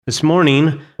This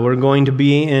morning, we're going to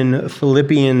be in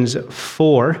Philippians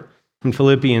 4. In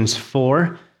Philippians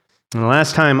 4. And the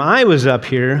last time I was up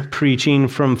here preaching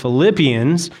from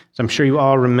Philippians, as I'm sure you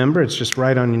all remember, it's just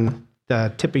right on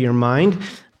the tip of your mind,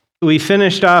 we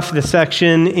finished off the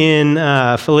section in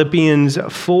Philippians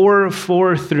 4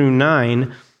 through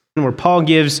 9, where Paul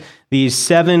gives these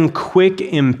 7 quick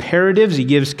imperatives. He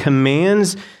gives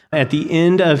commands at the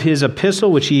end of his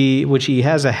epistle, which he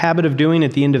has a habit of doing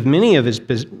at the end of many of his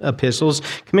epistles,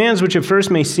 commands which at first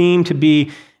may seem to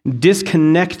be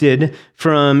disconnected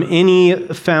from any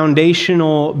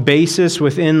foundational basis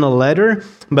within the letter,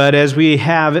 but as we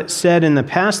have said in the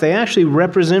past, they actually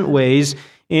represent ways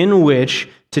in which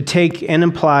to take and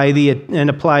apply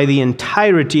the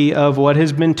entirety of what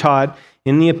has been taught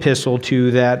in the epistle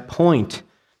to that point.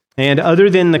 And other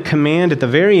than the command at the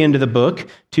very end of the book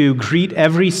to greet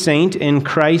every saint in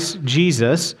Christ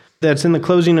Jesus, that's in the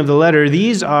closing of the letter,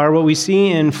 these are what we see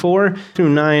in 4 through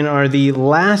 9 are the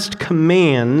last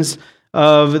commands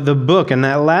of the book. And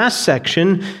that last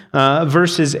section,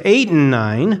 verses 8 and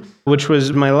 9, which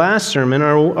was my last sermon,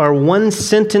 are one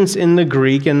sentence in the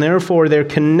Greek, and therefore they're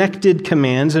connected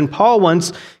commands. And Paul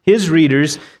wants his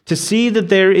readers to see that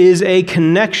there is a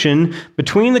connection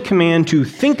between the command to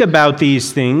think about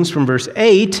these things from verse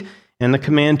 8 and the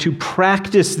command to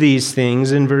practice these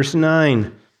things in verse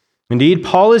 9. Indeed,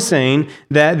 Paul is saying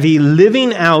that the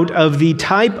living out of the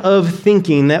type of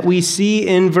thinking that we see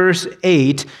in verse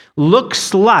 8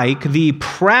 looks like the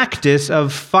practice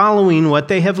of following what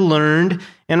they have learned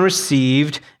and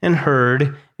received and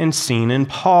heard and seen in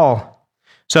Paul.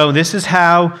 So this is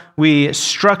how we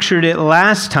structured it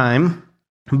last time,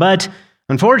 but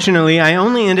unfortunately, I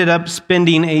only ended up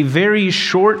spending a very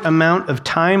short amount of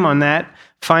time on that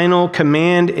final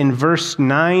command in verse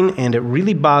 9, and it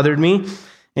really bothered me.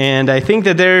 And I think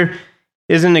that there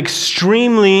is an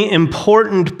extremely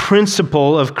important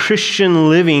principle of Christian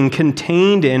living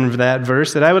contained in that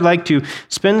verse that I would like to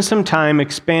spend some time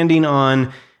expanding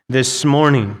on this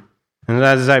morning. And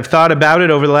as I've thought about it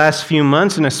over the last few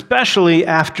months, and especially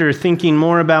after thinking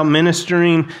more about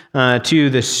ministering to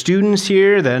the students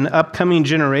here, the upcoming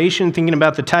generation, thinking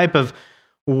about the type of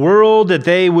world that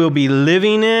they will be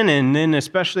living in, and then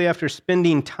especially after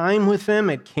spending time with them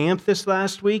at camp this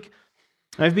last week,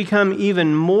 I've become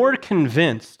even more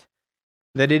convinced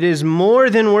that it is more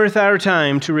than worth our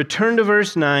time to return to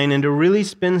verse 9 and to really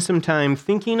spend some time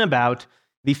thinking about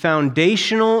the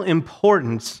foundational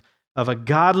importance of a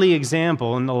godly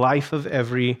example in the life of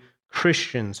every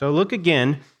Christian. So look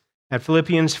again at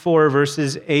Philippians 4,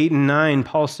 verses 8 and 9.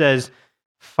 Paul says,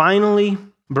 "Finally,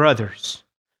 brothers,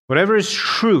 whatever is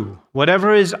true,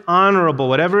 whatever is honorable,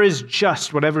 whatever is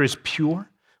just, whatever is pure,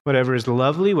 whatever is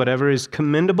lovely, whatever is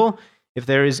commendable, if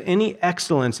there is any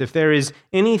excellence, if there is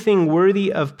anything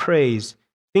worthy of praise,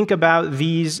 think about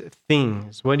these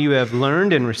things. What you have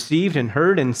learned and received and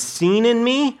heard and seen in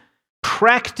me,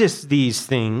 practice these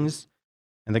things,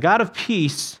 and the God of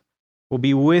peace will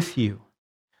be with you."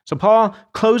 So Paul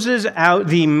closes out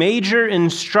the major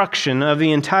instruction of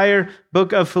the entire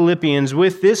book of Philippians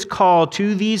with this call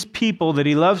to these people that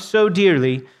he loves so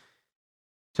dearly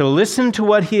to listen to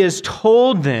what he has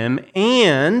told them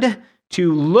and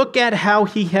to look at how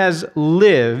he has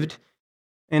lived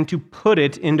and to put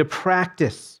it into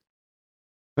practice.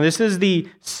 This is the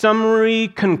summary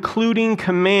concluding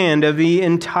command of the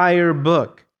entire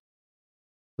book.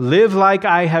 Live like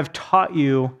I have taught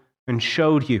you and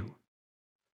showed you.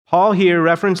 Paul here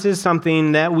references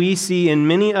something that we see in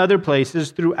many other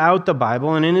places throughout the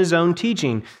Bible and in his own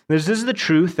teaching. This is the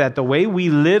truth that the way we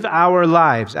live our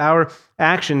lives, our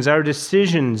actions, our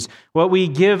decisions, what we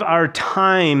give our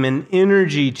time and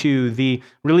energy to, the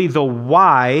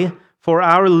why for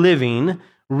our living,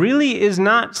 really is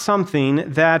not something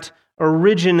that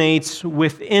originates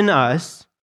within us,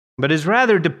 but is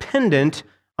rather dependent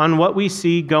on what we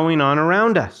see going on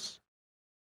around us.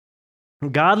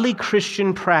 Godly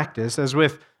Christian practice, as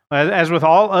with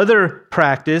all other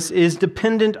practice, is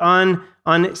dependent on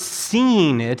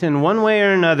seeing it in one way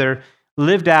or another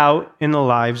lived out in the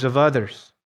lives of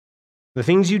others. The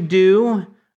things you do,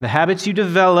 the habits you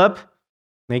develop,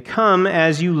 they come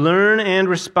as you learn and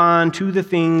respond to the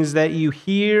things that you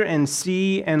hear and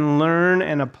see and learn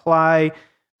and apply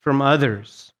from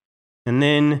others, and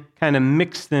then kind of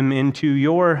mix them into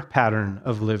your pattern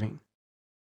of living.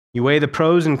 You weigh the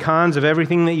pros and cons of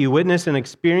everything that you witness and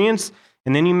experience,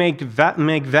 and then you make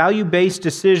value-based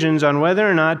decisions on whether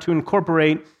or not to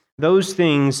incorporate those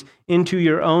things into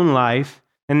your own life,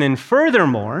 and then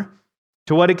furthermore,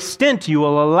 to what extent you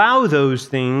will allow those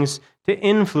things to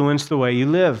influence the way you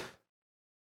live.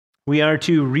 We are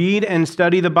to read and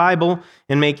study the Bible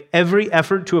and make every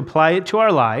effort to apply it to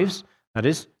our lives. That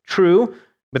is true.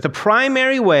 But the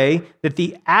primary way that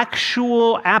the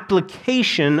actual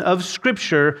application of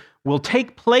Scripture will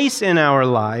take place in our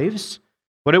lives,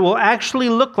 what it will actually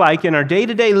look like in our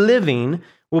day-to-day living,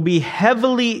 will be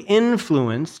heavily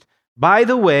influenced by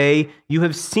the way you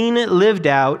have seen it lived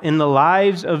out in the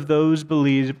lives of those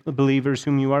believers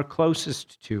whom you are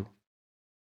closest to.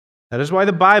 That is why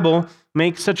the Bible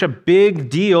makes such a big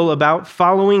deal about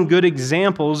following good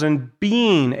examples and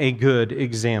being a good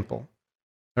example.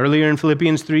 Earlier in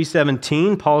Philippians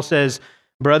 3:17, Paul says,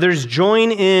 "Brothers,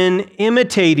 join in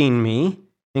imitating me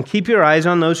and keep your eyes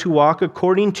on those who walk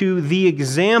according to the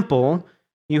example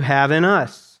you have in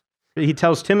us." He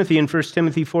tells Timothy in 1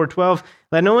 Timothy 4:12,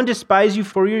 "Let no one despise you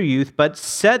for your youth, but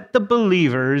set the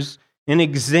believers an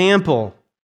example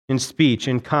in speech,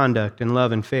 in conduct, in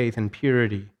love, and faith, and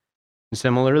purity." And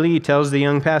similarly, he tells the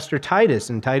young pastor Titus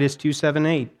in Titus 2:7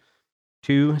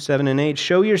 and 8,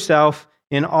 "Show yourself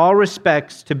in all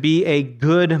respects to be a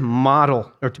good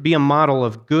model, or to be a model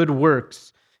of good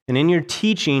works, and in your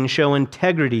teaching show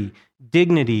integrity,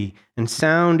 dignity, and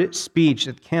sound speech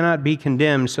that cannot be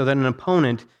condemned, so that an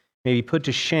opponent may be put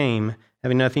to shame,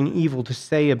 having nothing evil to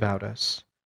say about us."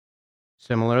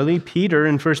 Similarly, Peter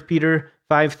in 1 Peter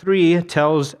 5:3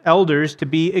 tells elders to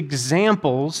be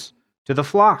examples to the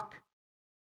flock.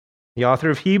 The author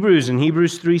of Hebrews in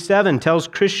Hebrews 3:7 tells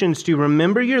Christians to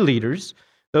remember your leaders,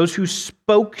 those who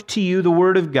spoke to you the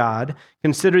word of God,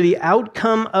 consider the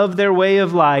outcome of their way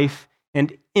of life,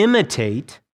 and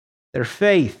imitate their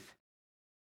faith.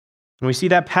 And we see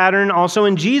that pattern also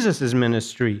in Jesus'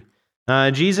 ministry.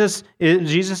 Jesus'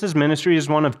 ministry is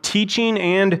one of teaching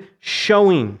and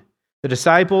showing. The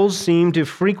disciples seem to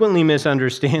frequently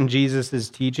misunderstand Jesus'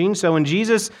 teaching. So when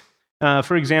Jesus,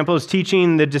 for example, is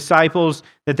teaching the disciples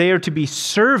that they are to be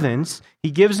servants,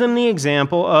 he gives them the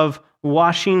example of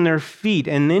washing their feet.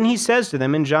 And then he says to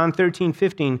them in John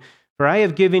 13:15, "For I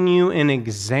have given you an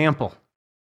example,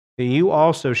 that you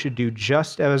also should do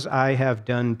just as I have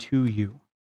done to you."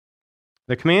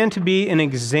 The command to be an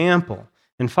example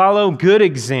and follow good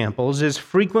examples is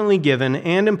frequently given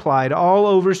and implied all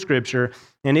over Scripture,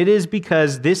 and it is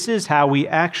because this is how we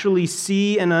actually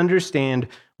see and understand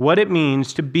what it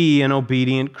means to be an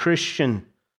obedient Christian.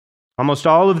 Almost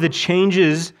all of the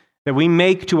changes that we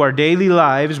make to our daily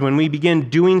lives when we begin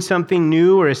doing something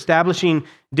new or establishing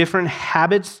different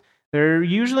habits, they're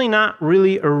usually not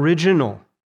really original.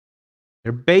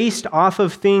 They're based off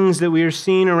of things that we are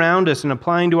seeing around us and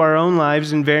applying to our own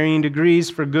lives in varying degrees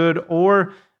for good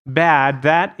or bad.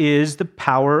 That is the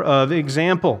power of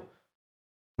example.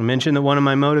 I mentioned that one of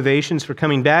my motivations for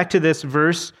coming back to this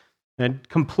verse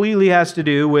completely has to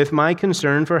do with my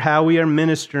concern for how we are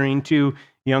ministering to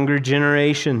younger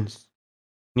generations.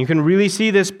 You can really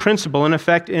see this principle in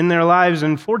effect in their lives,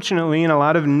 unfortunately, in a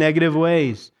lot of negative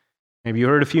ways. Maybe you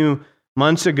heard a few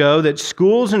months ago that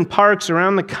schools and parks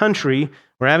around the country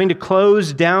were having to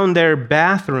close down their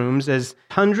bathrooms as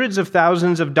hundreds of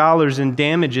thousands of dollars in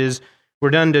damages were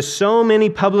done to so many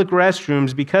public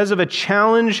restrooms because of a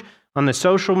challenge on the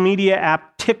social media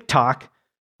app TikTok,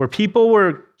 where people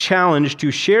were challenged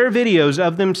to share videos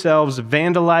of themselves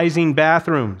vandalizing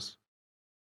bathrooms.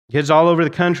 Kids all over the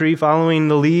country following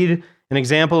the lead and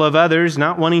example of others,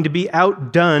 not wanting to be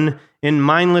outdone in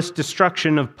mindless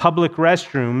destruction of public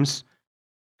restrooms,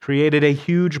 created a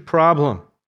huge problem.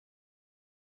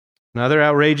 And other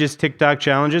outrageous TikTok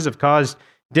challenges have caused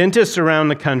dentists around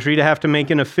the country to have to make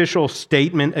an official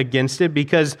statement against it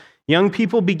because young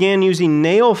people began using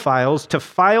nail files to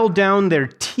file down their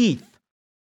teeth,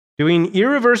 doing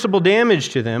irreversible damage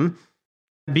to them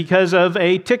because of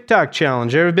a TikTok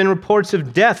challenge. There have been reports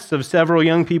of deaths of several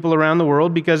young people around the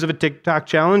world because of a TikTok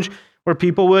challenge where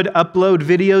people would upload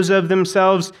videos of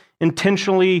themselves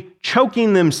intentionally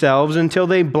choking themselves until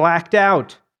they blacked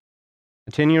out.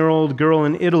 A 10-year-old girl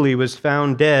in Italy was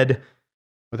found dead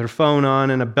with her phone on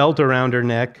and a belt around her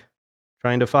neck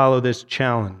trying to follow this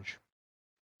challenge.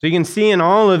 So you can see in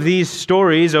all of these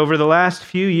stories over the last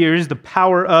few years the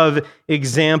power of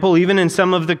example, even in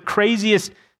some of the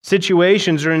craziest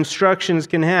situations or instructions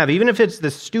can have. Even if it's the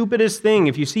stupidest thing,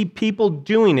 if you see people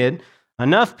doing it,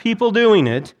 enough people doing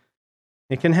it,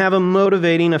 it can have a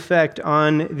motivating effect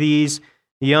on these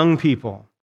young people.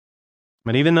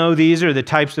 But even though these are the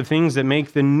types of things that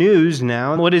make the news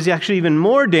now, what is actually even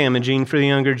more damaging for the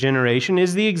younger generation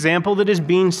is the example that is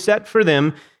being set for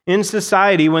them in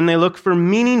society when they look for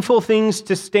meaningful things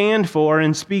to stand for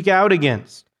and speak out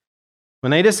against.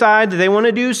 When they decide that they want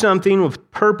to do something with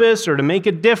purpose or to make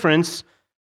a difference,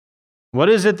 What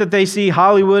is it that they see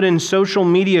Hollywood and social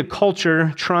media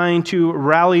culture trying to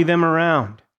rally them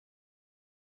around?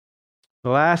 The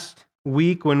last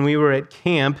week when we were at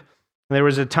camp, there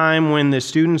was a time when the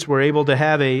students were able to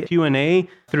have a Q&A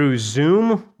through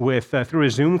Zoom through a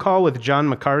Zoom call with John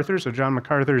MacArthur. So John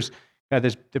MacArthur's got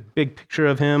the big picture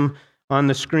of him on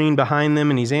the screen behind them,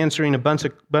 and he's answering a bunch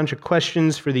of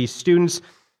questions for these students.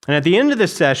 And at the end of the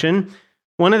session,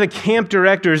 one of the camp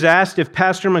directors asked if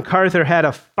Pastor MacArthur had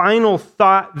a final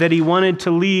thought that he wanted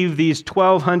to leave these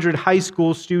 1,200 high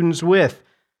school students with.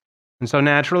 And so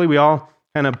naturally, we all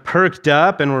kind of perked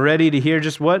up and were ready to hear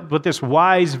just what this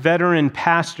wise veteran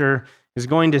pastor is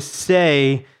going to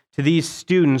say to these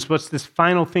students. What's this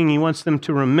final thing he wants them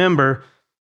to remember?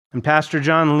 And Pastor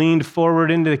John leaned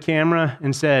forward into the camera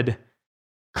and said,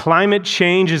 "Climate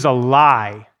change is a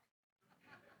lie."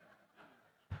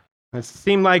 It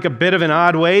seemed like a bit of an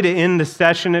odd way to end the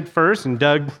session at first, and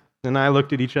Doug and I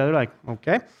looked at each other like,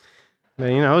 okay. But,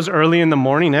 it was early in the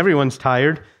morning, everyone's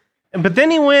tired. But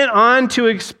then he went on to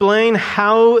explain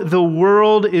how the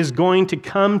world is going to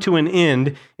come to an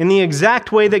end in the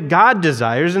exact way that God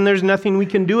desires, and there's nothing we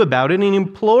can do about it. And he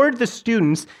implored the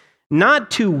students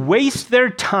not to waste their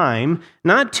time,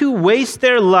 not to waste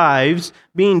their lives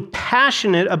being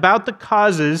passionate about the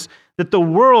causes that the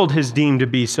world has deemed to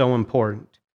be so important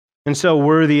and so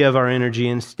worthy of our energy.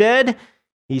 Instead,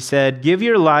 he said, give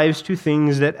your lives to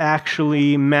things that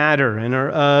actually matter and are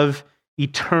of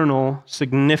eternal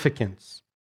significance.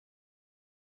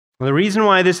 Well, the reason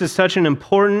why this is such an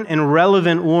important and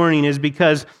relevant warning is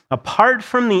because apart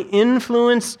from the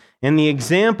influence and the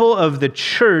example of the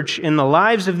church in the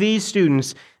lives of these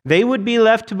students, they would be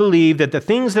left to believe that the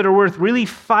things that are worth really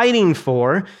fighting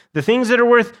for, the things that are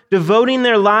worth devoting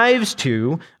their lives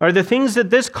to, are the things that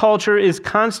this culture is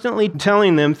constantly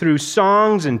telling them through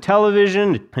songs and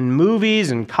television and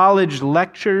movies and college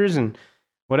lectures and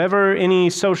whatever any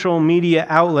social media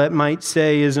outlet might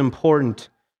say is important.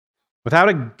 Without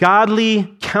a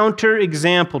godly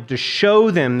counter-example to show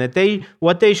them that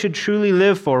what they should truly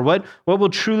live for, what will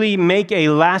truly make a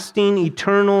lasting,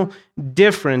 eternal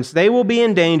difference, they will be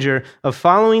in danger of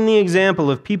following the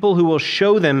example of people who will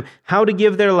show them how to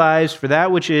give their lives for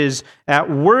that which is,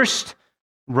 at worst,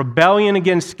 rebellion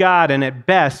against God, and at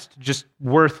best, just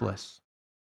worthless.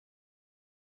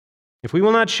 If we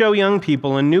will not show young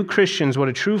people and new Christians what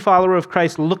a true follower of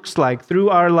Christ looks like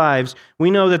through our lives, we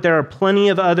know that there are plenty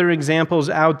of other examples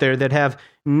out there that have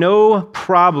no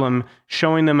problem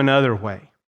showing them another way.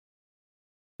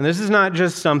 And this is not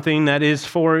just something that is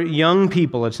for young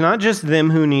people. It's not just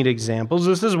them who need examples.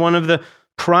 This is one of the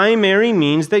primary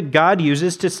means that God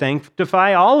uses to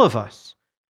sanctify all of us.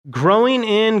 Growing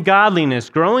in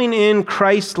godliness, growing in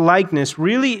Christ-likeness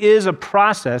really is a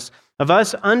process of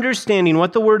us understanding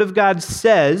what the Word of God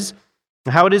says,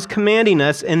 how it is commanding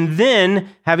us, and then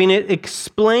having it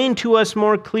explained to us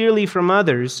more clearly from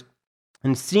others,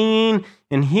 and seeing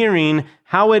and hearing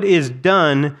how it is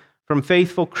done from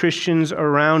faithful Christians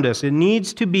around us. It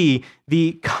needs to be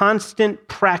the constant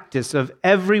practice of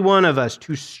every one of us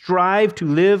to strive to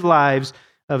live lives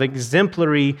of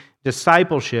exemplary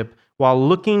discipleship while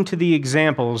looking to the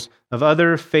examples of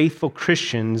other faithful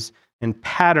Christians and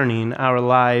patterning our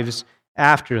lives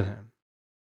after them.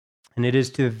 And it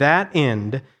is to that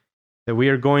end that we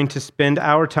are going to spend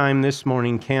our time this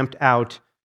morning camped out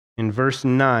in verse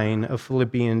 9 of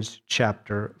Philippians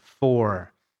chapter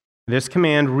 4. This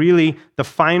command, really the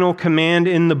final command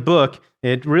in the book,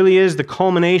 it really is the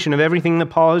culmination of everything that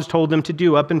Paul has told them to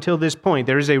do up until this point.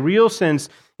 There is a real sense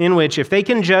in which if they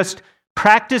can just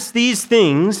practice these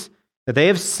things that they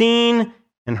have seen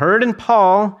and heard in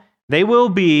Paul, they will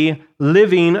be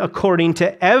living according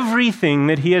to everything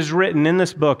that he has written in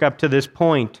this book up to this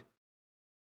point.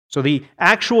 So the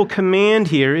actual command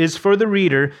here is for the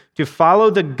reader to follow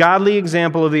the godly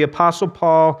example of the Apostle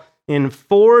Paul in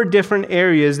 4 different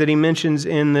areas that he mentions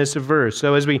in this verse.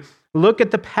 So as we look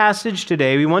at the passage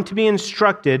today, we want to be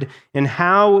instructed in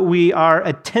how we are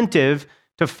attentive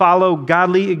to follow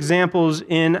godly examples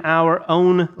in our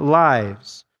own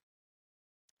lives.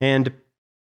 And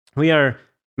we are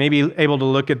maybe able to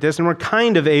look at this, and we're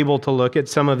kind of able to look at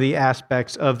some of the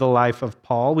aspects of the life of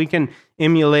Paul. We can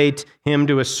emulate him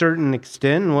to a certain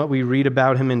extent in what we read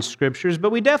about him in scriptures, but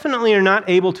we definitely are not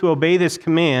able to obey this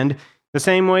command the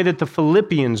same way that the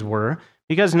Philippians were,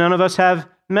 because none of us have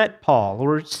met Paul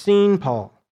or seen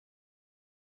Paul.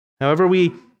 However,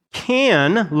 we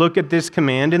can look at this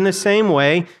command in the same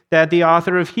way that the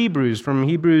author of Hebrews, from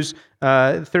Hebrews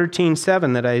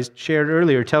 13:7 that I shared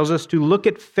earlier, tells us to look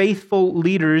at faithful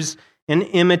leaders and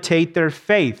imitate their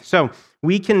faith. So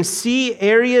we can see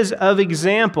areas of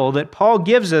example that Paul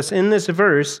gives us in this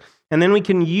verse and then we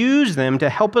can use them to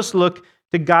help us look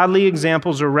to godly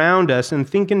examples around us and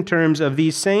think in terms of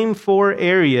these same 4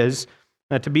 areas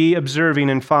to be observing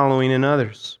and following in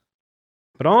others.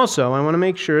 But also, I want to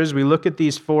make sure as we look at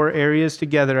these 4 areas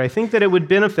together, I think that it would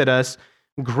benefit us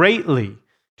greatly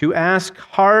to ask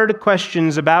hard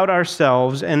questions about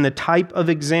ourselves and the type of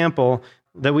example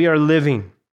that we are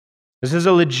living. This is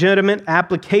a legitimate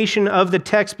application of the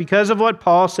text because of what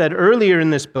Paul said earlier in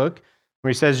this book, where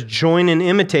he says, join in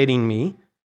imitating me.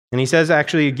 And he says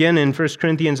actually again in 1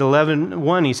 Corinthians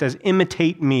 11:1, he says,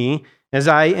 imitate me as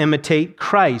I imitate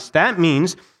Christ. That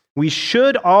means we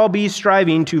should all be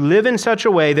striving to live in such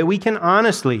a way that we can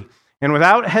honestly and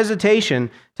without hesitation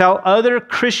tell other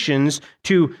Christians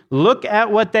to look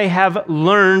at what they have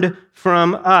learned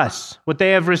from us, what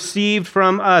they have received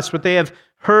from us, what they have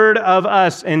heard of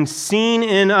us and seen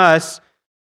in us,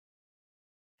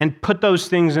 and put those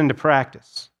things into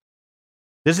practice.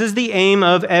 This is the aim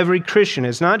of every Christian.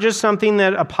 It's not just something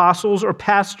that apostles or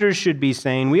pastors should be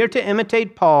saying. We are to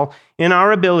imitate Paul in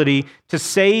our ability to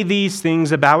say these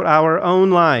things about our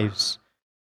own lives.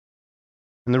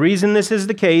 And the reason this is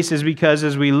the case is because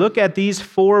as we look at these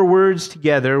 4 words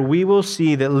together, we will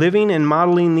see that living and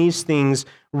modeling these things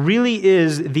really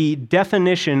is the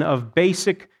definition of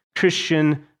basic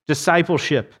Christian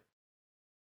discipleship.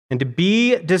 And to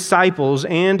be disciples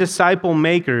and disciple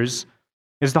makers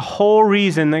is the whole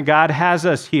reason that God has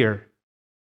us here.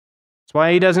 That's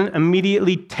why He doesn't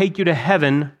immediately take you to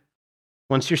heaven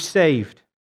once you're saved.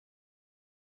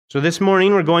 So this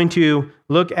morning we're going to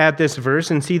look at this verse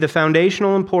and see the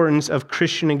foundational importance of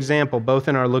Christian example, both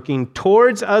in our looking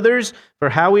towards others for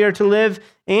how we are to live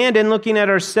and in looking at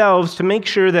ourselves to make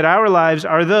sure that our lives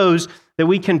are those that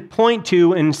we can point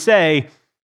to and say,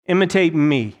 imitate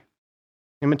me.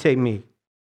 Imitate me.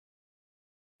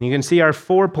 You can see our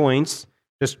 4 points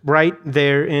just right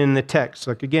there in the text.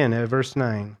 Look again at verse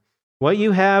 9. What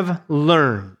you have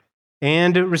learned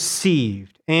and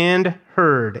received and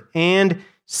heard and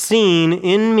seen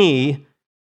in me,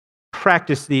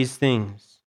 practice these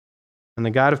things, and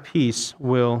the God of peace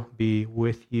will be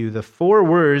with you. The 4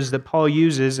 words that Paul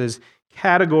uses as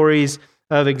categories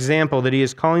of example that he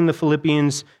is calling the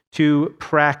Philippians to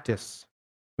practice.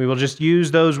 We will just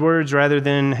use those words rather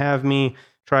than have me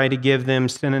try to give them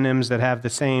synonyms that have the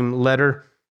same letter.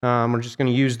 We're just going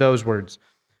to use those words.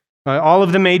 All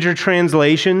of the major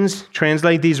translations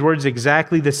translate these words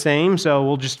exactly the same, so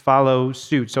we'll just follow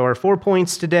suit. So our 4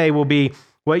 points today will be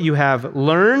what you have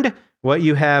learned, what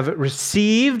you have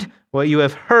received, what you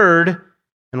have heard,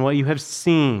 and what you have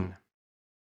seen.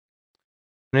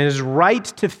 And it is right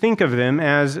to think of them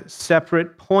as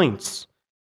separate points.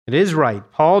 It is right.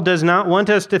 Paul does not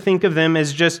want us to think of them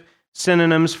as just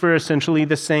synonyms for essentially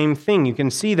the same thing. You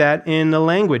can see that in the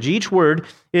language. Each word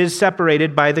is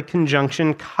separated by the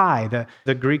conjunction kai.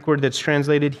 The Greek word that's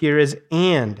translated here is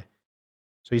and.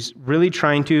 So he's really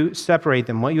trying to separate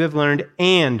them. What you have learned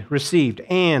and received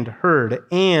and heard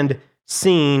and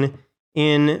seen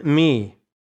in me.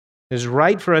 It is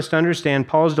right for us to understand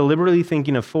Paul is deliberately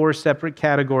thinking of 4 separate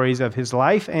categories of his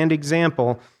life and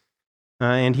example,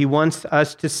 and he wants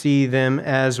us to see them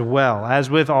as well. As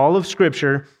with all of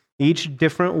Scripture, each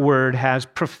different word has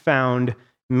profound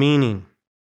meaning.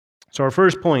 So our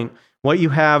first point, what you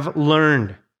have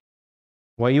learned.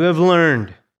 What you have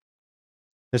learned.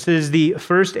 This is the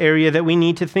first area that we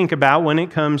need to think about when it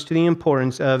comes to the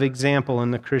importance of example in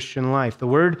the Christian life. The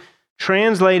word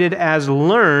translated as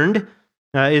learned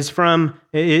is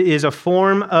a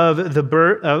form of the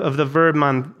verb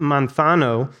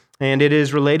manthano, and it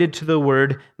is related to the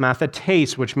word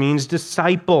mathetes, which means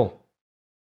disciple.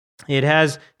 It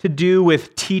has to do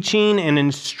with teaching and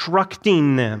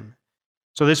instructing them.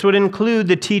 So this would include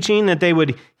the teaching that they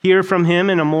would hear from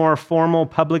him in a more formal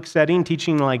public setting,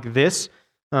 teaching like this,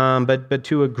 but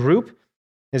to a group,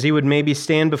 as he would maybe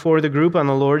stand before the group on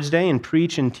the Lord's Day and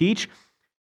preach and teach.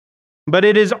 But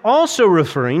it is also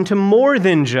referring to more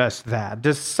than just that.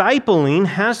 Discipling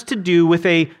has to do with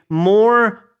a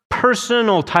more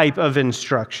personal type of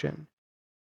instruction.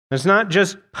 It's not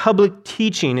just public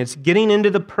teaching. It's getting into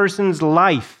the person's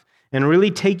life and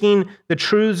really taking the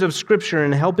truths of Scripture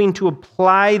and helping to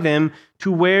apply them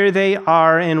to where they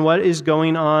are and what is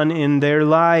going on in their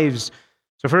lives.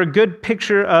 So for a good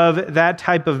picture of that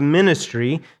type of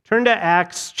ministry, turn to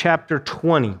Acts chapter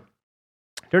 20.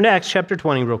 Turn to Acts chapter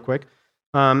 20 real quick.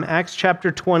 Acts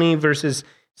chapter 20, verses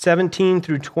 17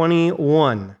 through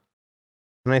 21.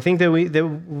 And I think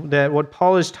that what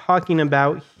Paul is talking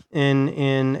about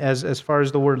as far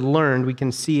as the word learned, we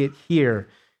can see it here.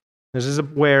 This is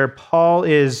where Paul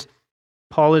is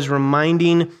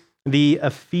reminding the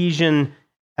Ephesian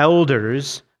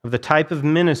elders of the type of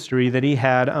ministry that he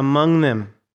had among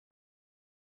them.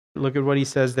 Look at what he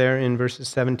says there in verses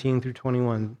 17 through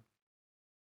 21.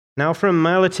 Now from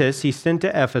Miletus he sent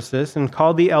to Ephesus and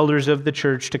called the elders of the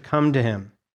church to come to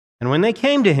him. And when they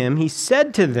came to him, he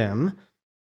said to them,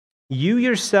 "You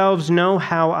yourselves know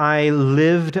how I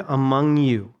lived among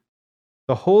you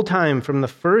the whole time from the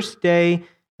first day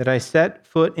that I set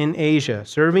foot in Asia,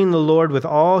 serving the Lord with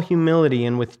all humility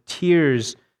and with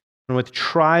tears and with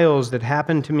trials that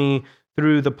happened to me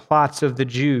through the plots of the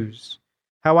Jews.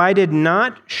 How I did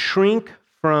not shrink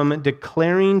from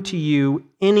declaring to you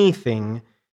anything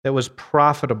that was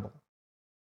profitable,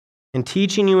 and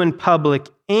teaching you in public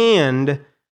and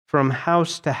from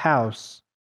house to house,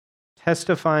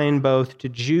 testifying both to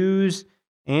Jews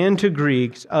and to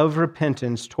Greeks of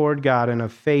repentance toward God and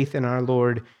of faith in our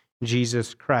Lord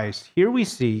Jesus Christ." Here we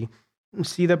see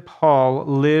that Paul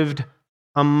lived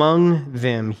among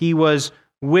them. He was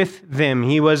with them.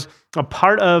 He was a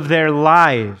part of their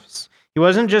lives. He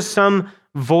wasn't just some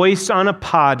voice on a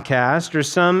podcast or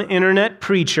some internet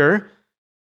preacher.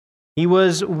 He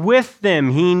was with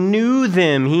them. He knew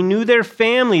them. He knew their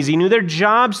families. He knew their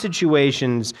job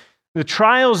situations, the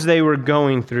trials they were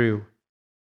going through.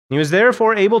 He was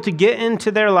therefore able to get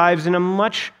into their lives in a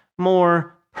much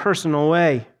more personal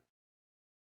way.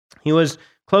 He was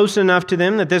close enough to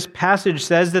them that this passage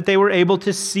says that they were able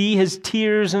to see his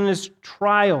tears and his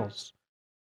trials,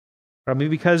 probably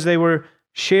because they were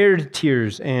shared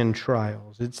tears and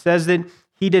trials. It says that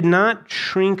he did not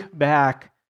shrink back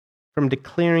from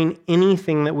declaring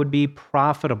anything that would be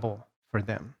profitable for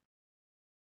them.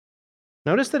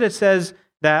 Notice that it says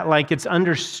that like it's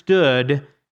understood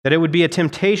that it would be a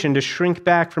temptation to shrink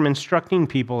back from instructing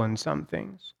people in some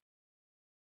things.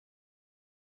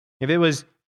 If it was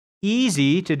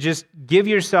easy to just give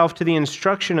yourself to the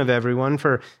instruction of everyone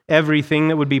for everything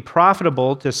that would be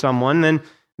profitable to someone, then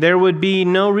there would be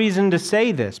no reason to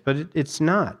say this, but it's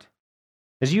not.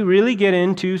 As you really get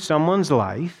into someone's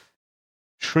life,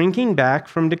 shrinking back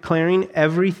from declaring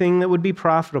everything that would be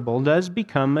profitable does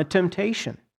become a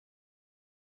temptation.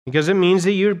 Because it means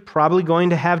that you're probably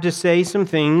going to have to say some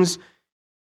things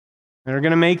that are going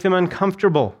to make them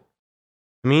uncomfortable.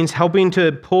 It means helping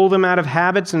to pull them out of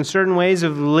habits and certain ways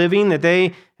of living that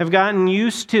they have gotten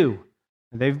used to,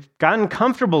 that they've gotten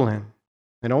comfortable in.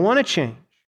 They don't want to change.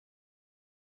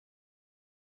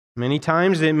 Many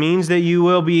times it means that you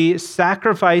will be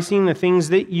sacrificing the things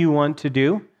that you want to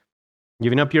do,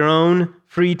 giving up your own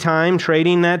free time,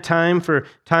 trading that time for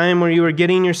time where you are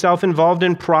getting yourself involved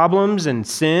in problems and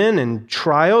sin and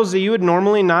trials that you would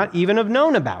normally not even have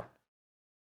known about,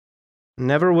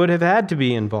 never would have had to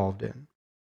be involved in.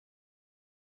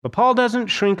 But Paul doesn't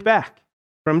shrink back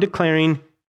from declaring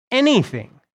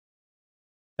anything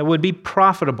that would be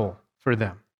profitable for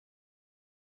them.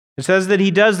 It says that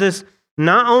he does this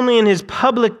not only in his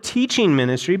public teaching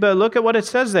ministry, but look at what it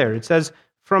says there. It says,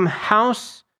 from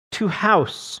house to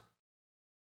house.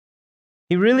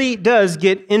 He really does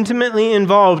get intimately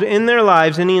involved in their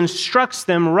lives, and he instructs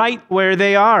them right where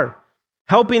they are,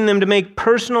 helping them to make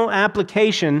personal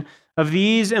application of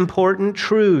these important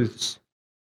truths.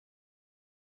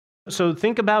 So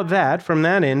think about that from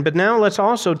that end, but now let's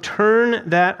also turn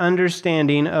that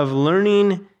understanding of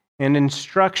learning and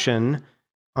instruction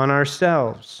on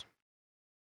ourselves.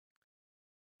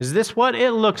 Is this what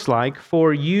it looks like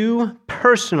for you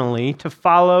personally to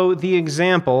follow the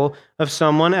example of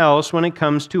someone else when it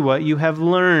comes to what you have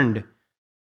learned,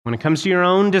 when it comes to your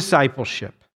own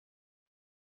discipleship?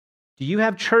 Do you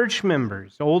have church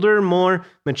members, older, more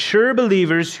mature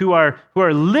believers who are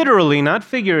literally, not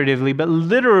figuratively, but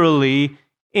literally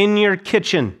in your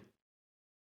kitchen?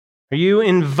 Are you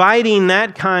inviting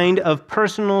that kind of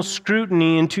personal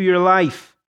scrutiny into your life?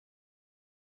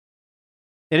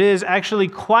 It is actually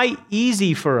quite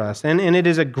easy for us, and it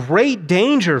is a great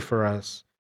danger for us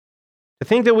to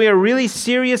think that we are really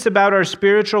serious about our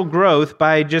spiritual growth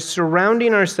by just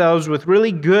surrounding ourselves with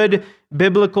really good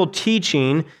biblical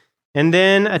teaching and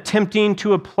then attempting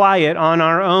to apply it on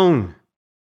our own.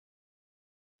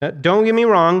 Don't get me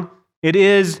wrong, it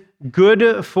is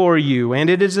good for you, and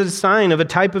it is a sign of a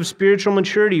type of spiritual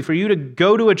maturity for you to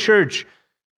go to a church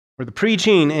where the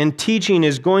preaching and teaching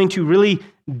is going to really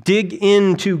dig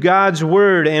into God's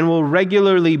word and will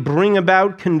regularly bring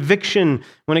about conviction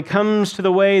when it comes to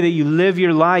the way that you live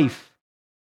your life.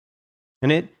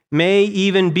 And it may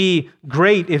even be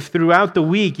great if throughout the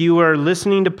week you are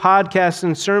listening to podcasts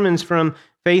and sermons from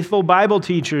faithful Bible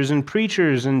teachers and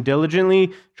preachers and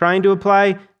diligently trying to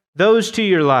apply those to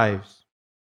your lives.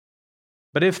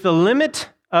 But if the limit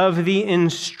of the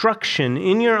instruction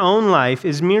in your own life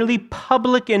is merely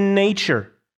public in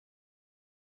nature,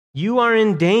 you are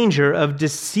in danger of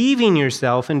deceiving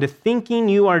yourself into thinking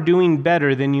you are doing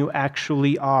better than you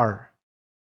actually are.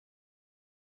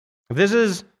 If this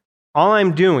is all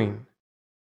I'm doing,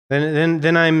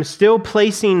 then I'm still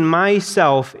placing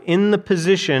myself in the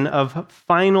position of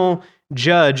final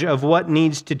judge of what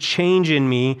needs to change in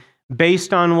me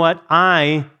based on what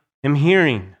I am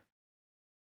hearing.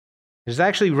 It's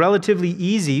actually relatively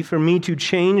easy for me to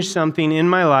change something in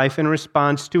my life in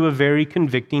response to a very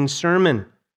convicting sermon.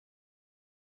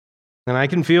 And I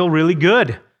can feel really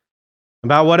good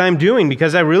about what I'm doing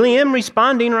because I really am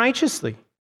responding righteously.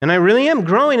 And I really am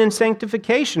growing in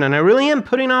sanctification. And I really am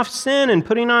putting off sin and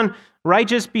putting on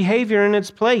righteous behavior in its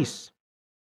place.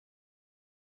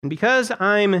 And because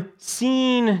I'm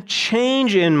seeing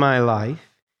change in my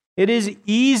life, it is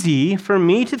easy for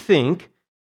me to think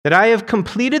that I have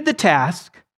completed the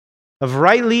task of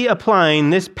rightly applying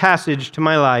this passage to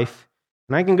my life,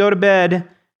 and I can go to bed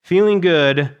feeling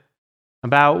good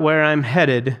about where I'm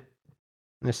headed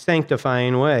in a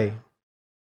sanctifying way.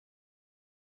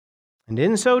 And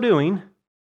in so doing,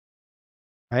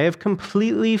 I have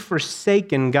completely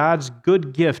forsaken God's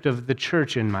good gift of the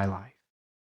church in my life.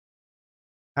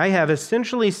 I have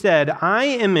essentially said, I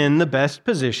am in the best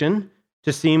position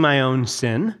to see my own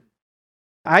sin.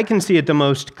 I can see it the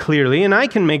most clearly, and I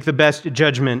can make the best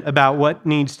judgment about what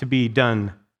needs to be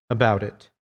done about it.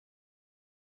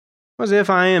 As if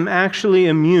I am actually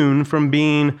immune from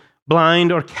being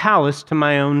blind or callous to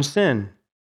my own sin.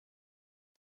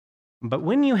 But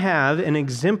when you have an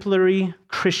exemplary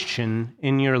Christian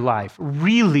in your life,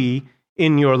 really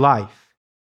in your life,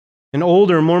 an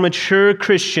older, more mature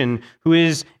Christian who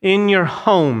is in your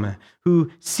home,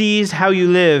 who sees how you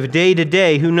live day to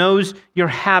day, who knows your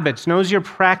habits, knows your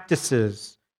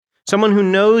practices, someone who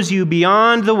knows you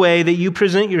beyond the way that you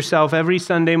present yourself every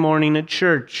Sunday morning at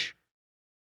church,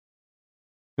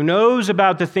 who knows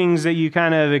about the things that you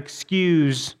kind of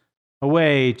excuse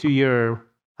away to your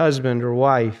husband or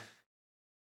wife.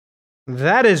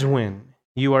 That is when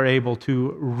you are able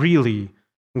to really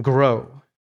grow.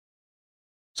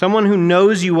 Someone who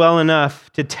knows you well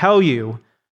enough to tell you,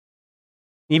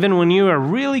 even when you are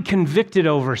really convicted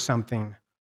over something,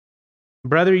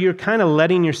 brother, you're kind of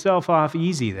letting yourself off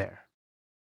easy there.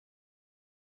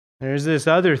 There's this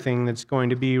other thing that's going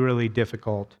to be really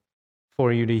difficult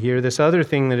for you to hear, this other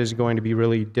thing that is going to be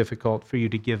really difficult for you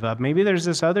to give up. Maybe there's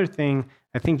this other thing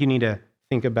I think you need to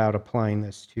think about applying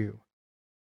this to.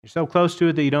 You're so close to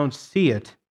it that you don't see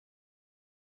it.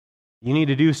 You need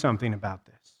to do something about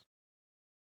this.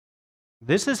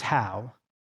 This is how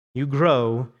you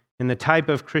grow in the type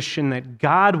of Christian that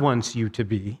God wants you to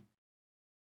be,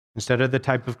 instead of the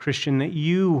type of Christian that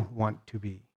you want to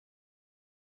be.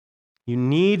 You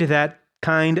need that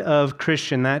kind of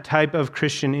Christian, that type of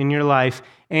Christian in your life,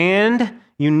 and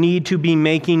you need to be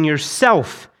making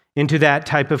yourself into that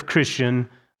type of Christian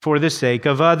for the sake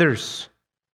of others.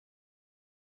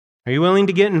 Are you willing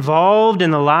to get involved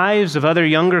in the lives of other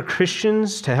younger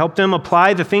Christians to help them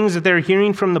apply the things that they're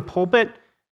hearing from the pulpit?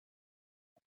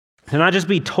 To not just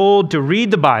be told to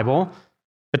read the Bible,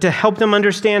 but to help them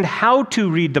understand how to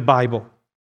read the Bible,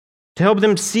 to help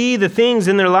them see the things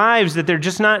in their lives that they're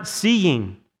just not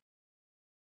seeing.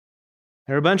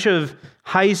 There are a bunch of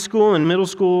high school and middle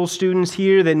school students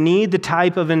here that need the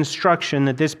type of instruction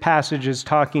that this passage is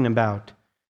talking about.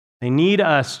 They need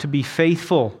us to be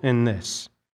faithful in this.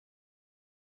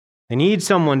 They need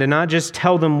someone to not just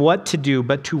tell them what to do,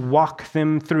 but to walk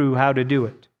them through how to do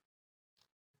it.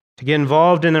 To get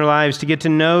involved in their lives, to get to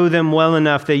know them well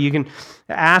enough that you can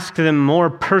ask them more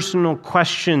personal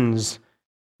questions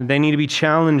that they need to be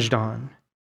challenged on.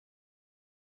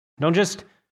 Don't just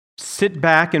sit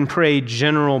back and pray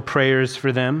general prayers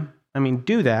for them. I mean,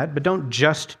 do that, but don't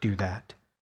just do that.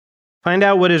 Find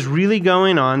out what is really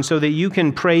going on so that you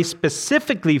can pray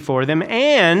specifically for them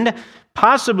and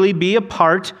possibly be a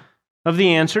part of the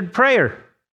answered prayer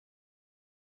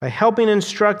by helping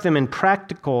instruct them in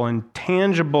practical and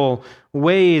tangible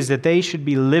ways that they should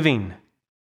be living,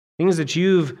 things that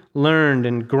you've learned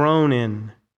and grown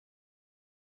in.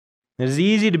 It is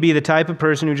easy to be the type of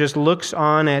person who just looks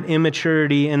on at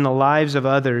immaturity in the lives of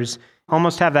others,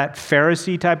 almost have that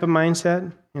Pharisee type of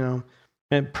mindset,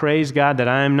 and praise God that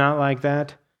I'm not like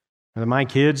that, or that my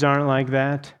kids aren't like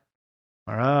that,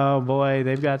 or, oh boy,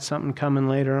 they've got something coming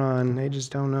later on, they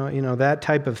just don't know, that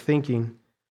type of thinking.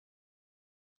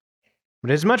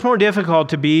 But it's much more difficult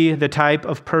to be the type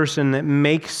of person that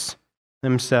makes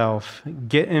themselves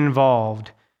get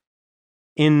involved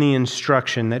in the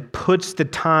instruction, that puts the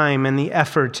time and the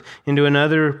effort into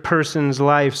another person's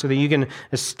life so that you can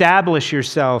establish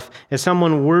yourself as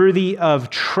someone worthy of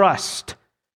trust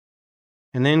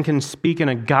and then can speak in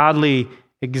a godly,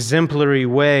 exemplary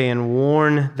way and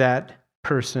warn that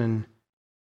person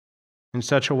in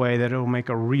such a way that it will make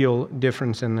a real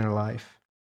difference in their life.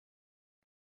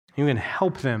 You can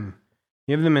help them,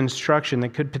 give them instruction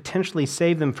that could potentially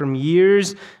save them from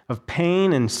years of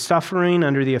pain and suffering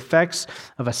under the effects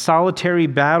of a solitary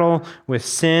battle with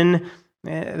sin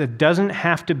that doesn't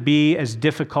have to be as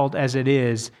difficult as it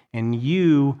is, and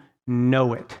you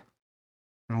know it.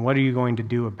 And what are you going to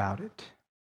do about it?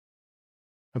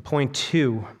 Point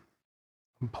two,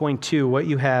 what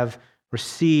you have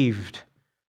received.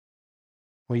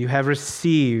 What you have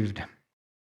received.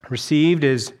 Received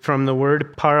is from the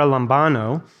word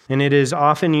paralambano, and it is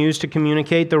often used to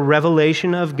communicate the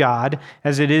revelation of God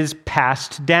as it is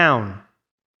passed down.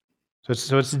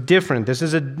 So it's different. This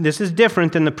is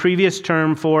different than the previous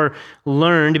term for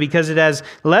learned, because it has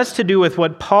less to do with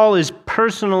what Paul is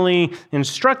personally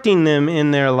instructing them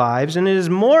in their lives, and it is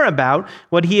more about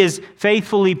what he is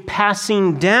faithfully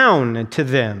passing down to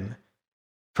them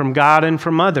from God and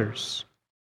from others.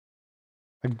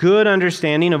 A good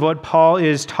understanding of what Paul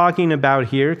is talking about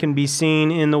here can be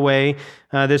seen in the way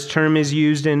this term is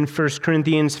used in 1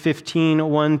 Corinthians 15,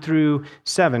 1 through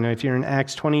 7. If you're in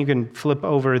Acts 20, you can flip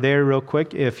over there real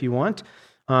quick if you want.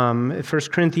 1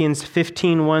 Corinthians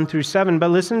 15, 1 through 7.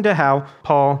 But listen to how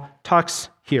Paul talks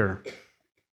here.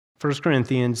 1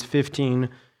 Corinthians 15,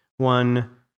 1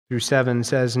 through 7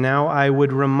 says, "Now I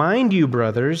would remind you,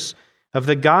 brothers, of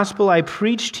the gospel I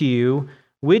preached to you,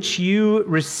 which you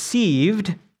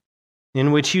received,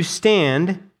 in which you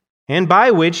stand, and by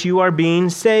which you are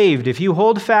being saved, if you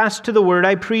hold fast to the word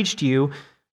I preached to you,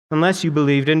 unless you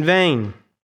believed in vain.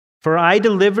 For I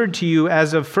delivered to you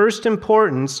as of first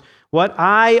importance what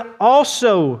I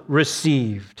also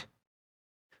received,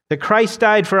 that Christ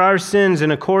died for our sins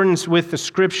in accordance with the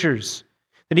Scriptures,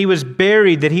 that he was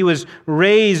buried, that he was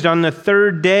raised on the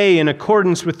third day in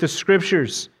accordance with the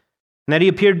Scriptures, and that he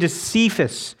appeared to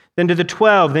Cephas, then to the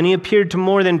 12. Then he appeared to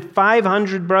more than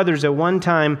 500 brothers at one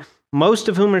time, most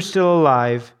of whom are still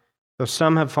alive, though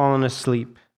some have fallen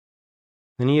asleep.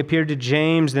 Then he appeared to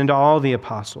James, then to all the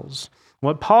apostles."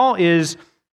 What Paul is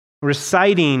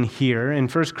reciting here in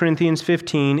 1 Corinthians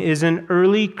 15 is an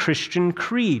early Christian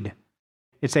creed.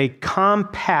 It's a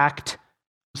compact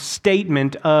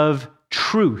statement of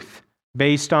truth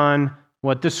based on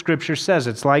what the Scripture says.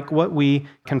 It's like what we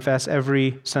confess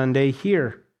every Sunday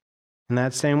here. In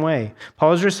that same way,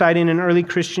 Paul is reciting an early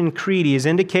Christian creed. He is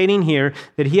indicating here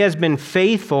that he has been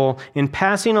faithful in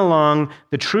passing along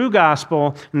the true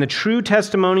gospel and the true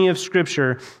testimony of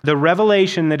Scripture, the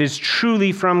revelation that is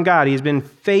truly from God. He has been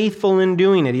faithful in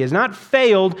doing it. He has not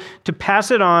failed to pass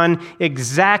it on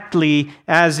exactly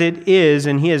as it is,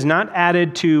 and he has not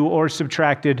added to or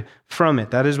subtracted from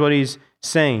it. That is what he's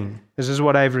saying. This is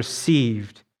what I've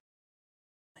received.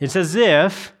 It's as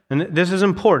if, and this is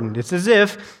important, it's as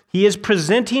if he is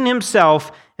presenting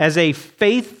himself as a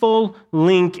faithful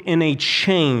link in a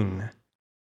chain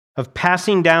of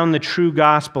passing down the true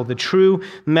gospel, the true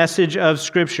message of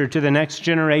Scripture to the next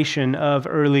generation of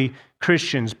early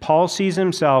Christians. Paul sees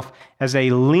himself as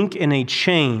a link in a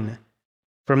chain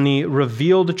from the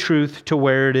revealed truth to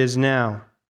where it is now.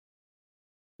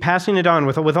 Passing it on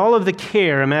with all of the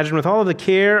care, imagine with all of the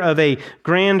care of a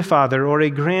grandfather or a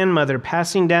grandmother,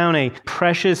 passing down a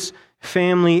precious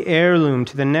family heirloom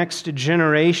to the next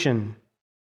generation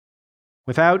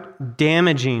without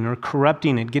damaging or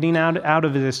corrupting it, getting out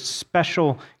of this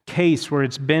special case where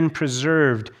it's been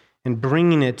preserved and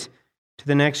bringing it to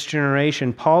the next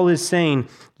generation. Paul is saying,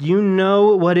 you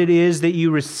know what it is that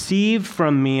you received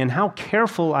from me and how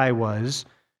careful I was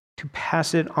to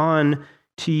pass it on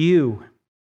to you.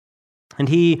 And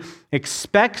he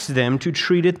expects them to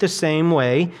treat it the same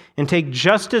way and take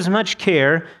just as much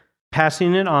care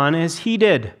passing it on as he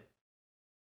did.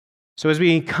 So as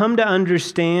we come to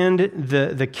understand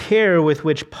the care with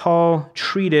which Paul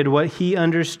treated what he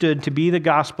understood to be the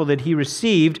gospel that he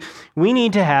received, we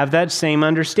need to have that same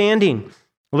understanding.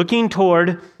 Looking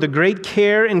toward the great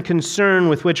care and concern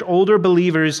with which older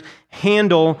believers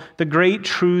handle the great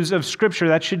truths of Scripture,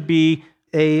 that should be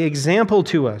an example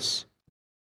to us.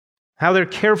 How they're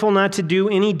careful not to do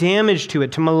any damage to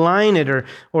it, to malign it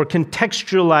or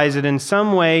contextualize it in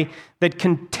some way that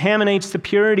contaminates the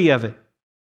purity of it.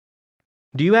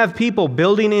 Do you have people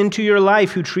building into your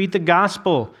life who treat the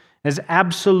gospel as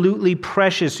absolutely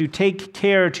precious, who take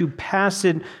care to pass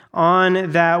it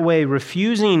on that way,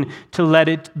 refusing to let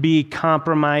it be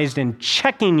compromised and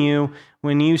checking you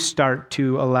when you start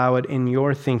to allow it in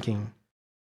your thinking?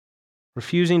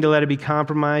 Refusing to let it be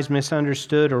compromised,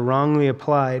 misunderstood, or wrongly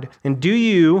applied. And do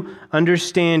you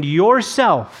understand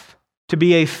yourself to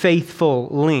be a faithful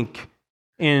link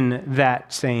in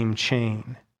that same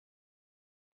chain.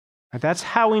 That's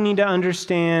how we need to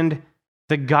understand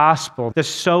the gospel, the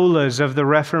solas of the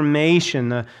Reformation,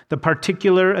 the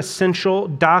particular essential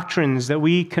doctrines that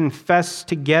we confess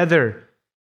together.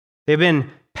 They've been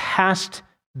passed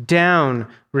down,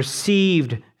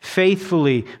 received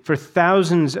faithfully for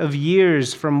thousands of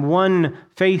years from one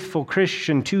faithful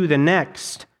Christian to the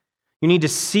next. You need to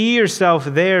see yourself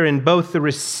there in both the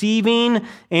receiving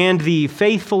and the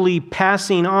faithfully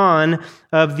passing on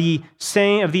of these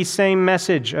same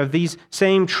message, of these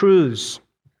same truths.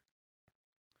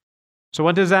 So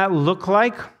what does that look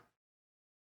like?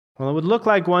 Well, it would look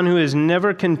like one who is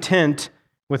never content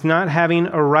with not having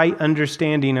a right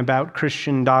understanding about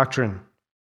Christian doctrine.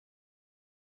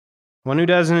 One who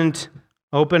doesn't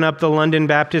open up the London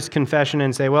Baptist Confession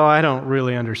and say, well, I don't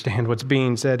really understand what's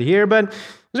being said here, but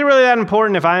is it really that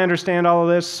important if I understand all of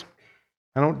this?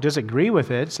 I don't disagree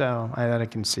with it, so I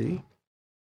can see.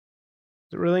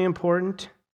 Is it really important?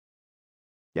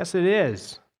 Yes, it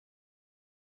is.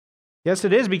 Yes,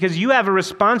 it is, because you have a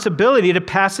responsibility to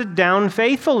pass it down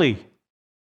faithfully.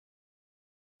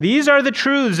 These are the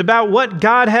truths about what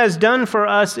God has done for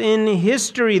us in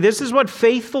history. This is what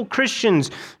faithful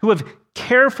Christians who have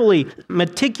carefully,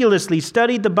 meticulously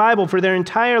studied the Bible for their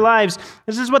entire lives,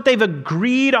 this is what they've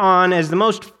agreed on as the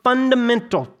most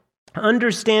fundamental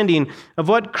understanding of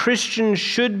what Christians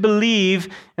should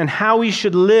believe and how we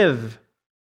should live.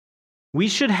 We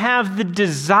should have the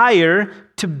desire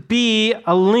to be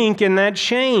a link in that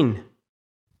chain.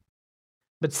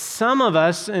 But some of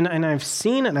us, and I've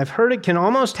seen it and I've heard it, can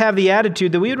almost have the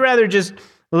attitude that we would rather just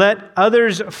let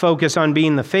others focus on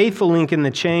being the faithful link in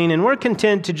the chain, and we're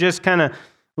content to just kind of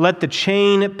let the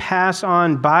chain pass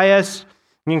on by us.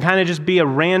 You can kind of just be a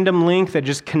random link that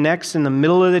just connects in the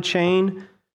middle of the chain.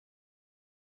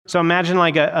 So imagine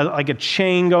like a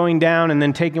chain going down and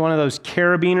then taking one of those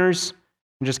carabiners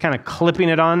and just kind of clipping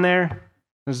it on there.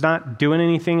 It's not doing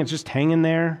anything, it's just hanging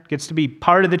there. It gets to be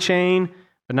part of the chain,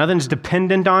 but nothing's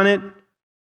dependent on it. It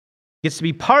gets to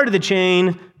be part of the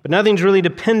chain, but nothing's really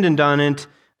dependent on it.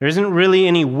 There isn't really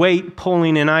any weight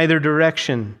pulling in either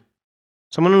direction.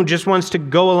 Someone who just wants to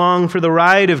go along for the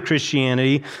ride of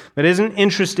Christianity, but isn't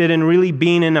interested in really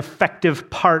being an effective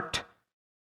part.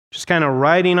 Just kind of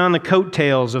riding on the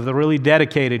coattails of the really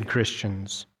dedicated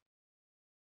Christians.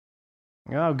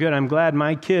 Oh, good, I'm glad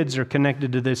my kids are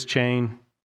connected to this chain.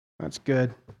 That's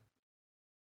good.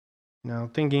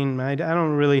 Thinking, I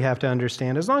don't really have to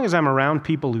understand. As long as I'm around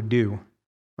people who do,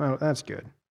 well, that's good.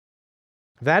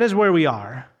 If that is where we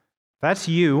are, that's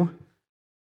you.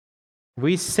 If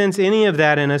we sense any of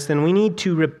that in us, then we need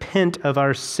to repent of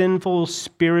our sinful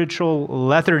spiritual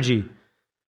lethargy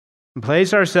and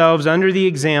place ourselves under the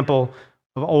example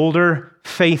of older,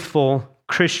 faithful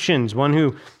Christians, one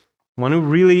who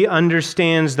really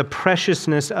understands the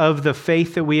preciousness of the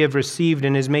faith that we have received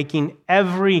and is making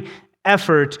every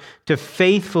effort to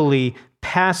faithfully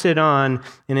pass it on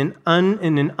in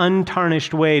an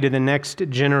untarnished way to the next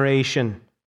generation.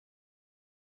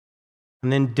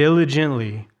 And then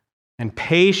diligently and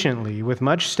patiently, with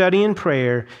much study and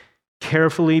prayer,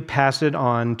 carefully pass it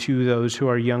on to those who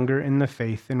are younger in the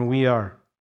faith than we are.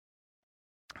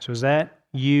 So is that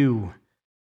you?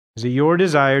 Is it your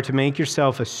desire to make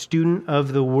yourself a student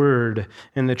of the Word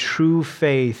and the true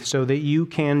faith so that you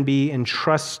can be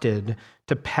entrusted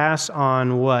to pass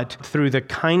on what, through the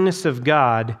kindness of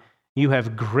God, you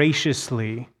have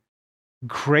graciously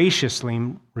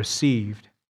received?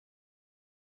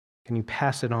 Can you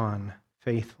pass it on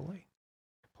faithfully?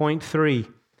 Point 3,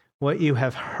 what you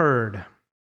have heard.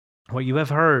 What you have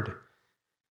heard.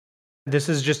 This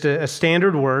is just a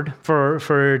standard word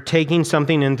for taking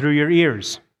something in through your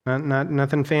ears.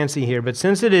 Nothing fancy here, but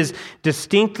since it is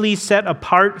distinctly set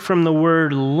apart from the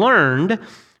word learned,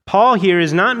 Paul here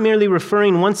is not merely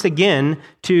referring once again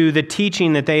to the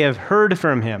teaching that they have heard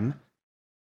from him.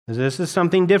 This is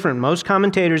something different. Most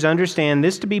commentators understand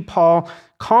this to be Paul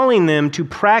calling them to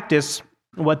practice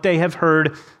what they have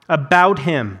heard about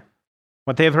him.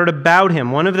 What they have heard about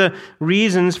him. One of the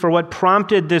reasons for what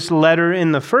prompted this letter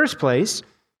in the first place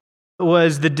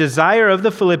was the desire of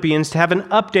the Philippians to have an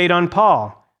update on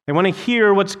Paul. They want to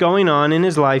hear what's going on in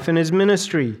his life and his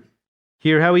ministry.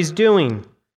 Hear how he's doing,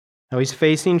 how he's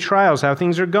facing trials, how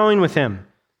things are going with him.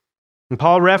 And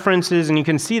Paul references, and you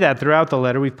can see that throughout the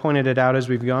letter, we've pointed it out as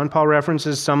we've gone, Paul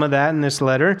references some of that in this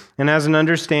letter, and has an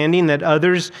understanding that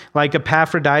others, like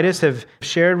Epaphroditus, have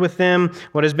shared with them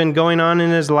what has been going on in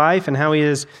his life and how he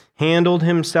has handled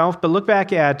himself. But look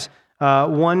back at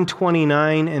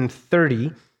 1:29 and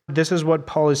 30. This is what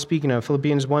Paul is speaking of,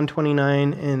 Philippians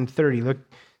 1:29 and 30.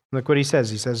 Look what he says.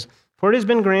 He says, "For it has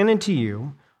been granted to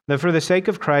you, that for the sake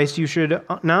of Christ you should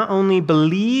not only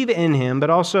believe in him, but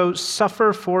also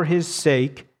suffer for his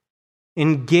sake,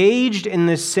 engaged in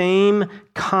the same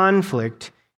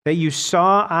conflict that you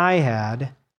saw I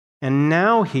had, and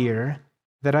now hear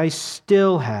that I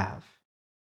still have.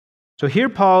 So here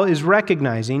Paul is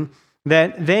recognizing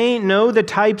that they know the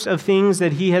types of things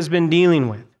that he has been dealing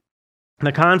with.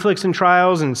 The conflicts and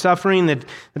trials and suffering that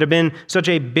have been such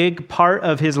a big part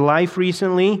of his life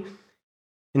recently.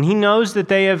 And he knows that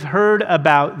they have heard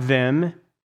about them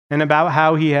and about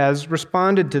how he has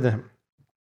responded to them.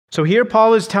 So here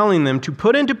Paul is telling them to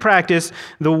put into practice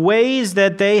the ways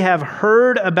that they have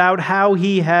heard about how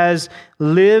he has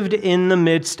lived in the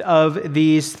midst of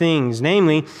these things.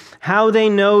 Namely, how they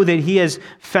know that he has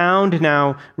found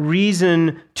now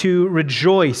reason to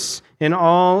rejoice in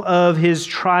all of his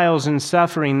trials and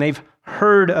suffering. They've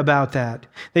heard about that.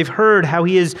 They've heard how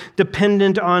he is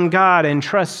dependent on God and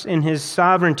trusts in his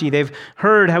sovereignty. They've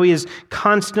heard how he is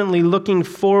constantly looking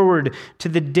forward to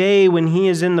the day when he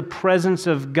is in the presence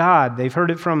of God. They've heard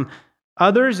it from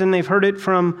others, and they've heard it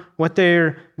from what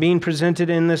they're being presented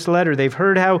in this letter. They've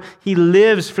heard how he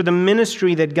lives for the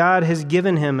ministry that God has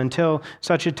given him until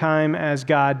such a time as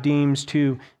God deems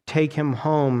to take him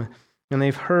home. And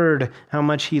they've heard how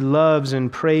much he loves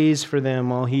and prays for them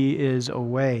while he is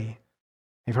away.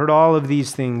 They've heard all of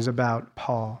these things about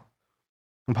Paul.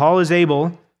 And Paul is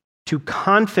able to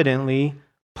confidently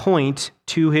point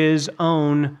to his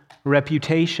own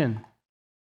reputation.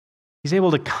 He's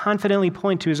able to confidently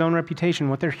point to his own reputation,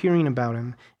 what they're hearing about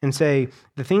him, and say,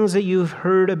 the things that you've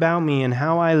heard about me and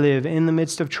how I live in the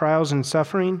midst of trials and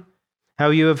suffering,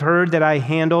 how you have heard that I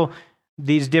handle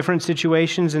these different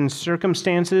situations and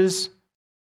circumstances,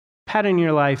 pattern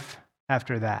your life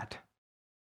after that.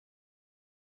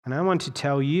 And I want to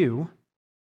tell you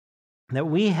that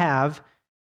we have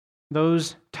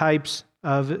those types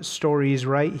of stories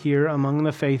right here among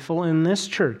the faithful in this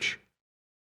church.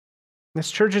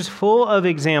 This church is full of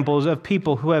examples of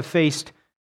people who have faced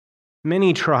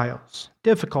many trials,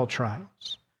 difficult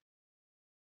trials.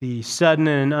 The sudden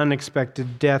and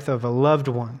unexpected death of a loved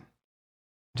one,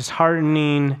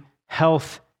 disheartening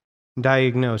health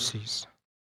diagnoses,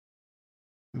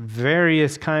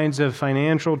 various kinds of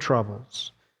financial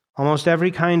troubles, almost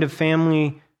every kind of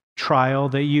family trial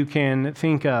that you can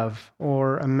think of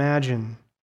or imagine.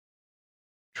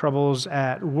 Troubles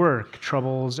at work,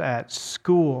 troubles at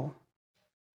school.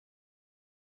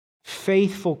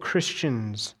 Faithful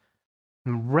Christians,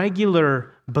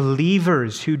 regular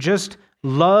believers who just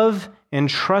love and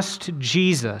trust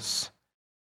Jesus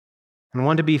and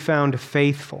want to be found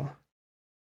faithful.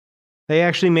 They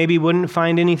actually maybe wouldn't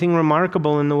find anything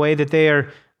remarkable in the way that they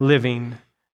are living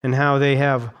and how they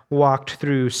have walked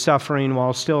through suffering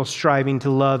while still striving to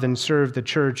love and serve the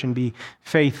church and be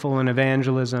faithful in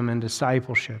evangelism and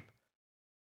discipleship.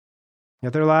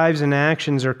 Yet their lives and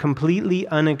actions are completely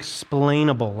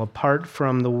unexplainable apart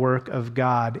from the work of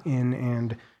God in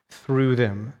and through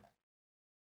them.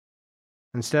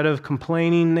 Instead of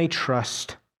complaining, they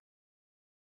trust.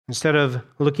 Instead of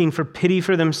looking for pity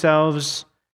for themselves,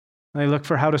 they look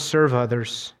for how to serve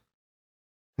others.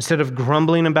 Instead of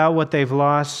grumbling about what they've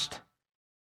lost,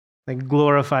 they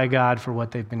glorify God for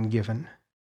what they've been given.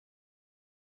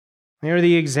 They are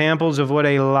the examples of what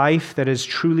a life that has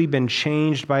truly been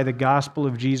changed by the gospel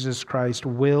of Jesus Christ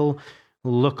will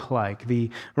look like. The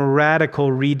radical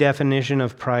redefinition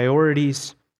of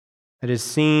priorities that is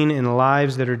seen in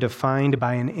lives that are defined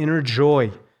by an inner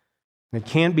joy that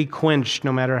can't be quenched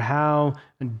no matter how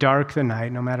dark the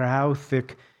night, no matter how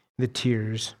thick the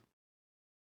tears.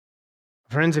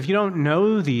 Friends, if you don't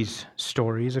know these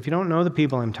stories, if you don't know the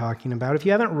people I'm talking about, if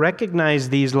you haven't recognized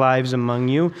these lives among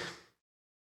you,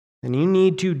 then you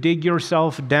need to dig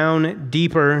yourself down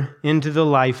deeper into the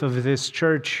life of this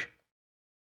church.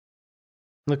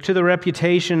 Look to the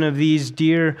reputation of these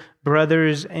dear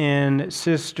brothers and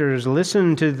sisters.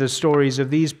 Listen to the stories of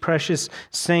these precious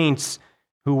saints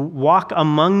who walk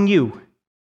among you.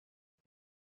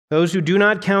 Those who do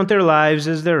not count their lives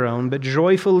as their own, but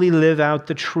joyfully live out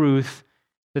the truth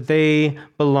that they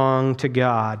belong to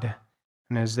God.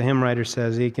 And as the hymn writer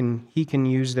says, he can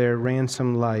use their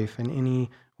ransomed life in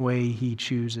any way he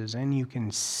chooses. And you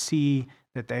can see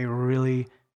that they really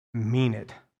mean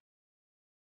it.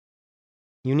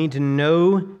 You need to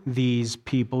know these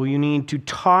people. You need to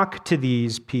talk to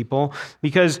these people,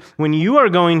 because when you are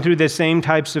going through the same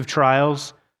types of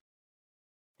trials,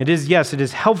 it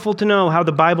is helpful to know how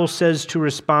the Bible says to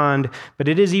respond, but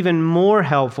it is even more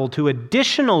helpful to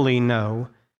additionally know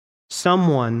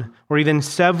someone or even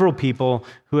several people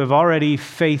who have already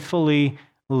faithfully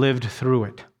lived through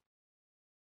it.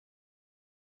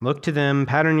 Look to them,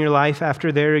 pattern your life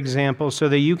after their example so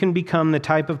that you can become the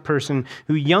type of person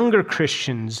who younger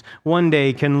Christians one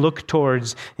day can look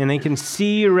towards and they can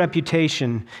see your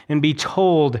reputation and be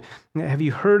told, have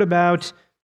you heard about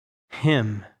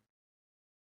him?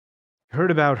 Heard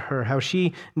about her, how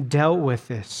she dealt with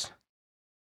this.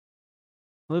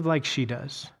 Live like she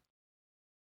does.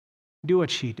 Do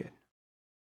what she did.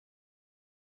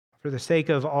 For the sake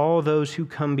of all those who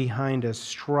come behind us,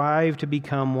 strive to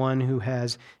become one who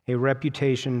has a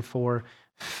reputation for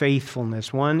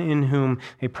faithfulness, one in whom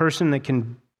a person that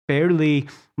can barely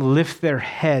lift their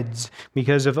heads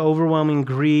because of overwhelming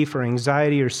grief or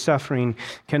anxiety or suffering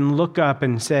can look up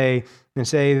and say,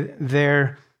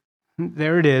 there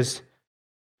it is.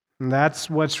 That's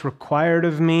what's required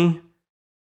of me.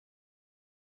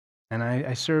 And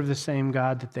I serve the same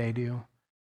God that they do.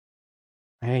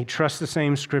 I trust the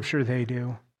same scripture they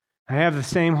do. I have the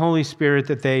same Holy Spirit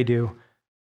that they do.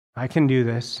 I can do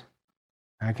this.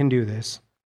 I can do this.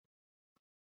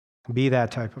 Be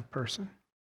that type of person.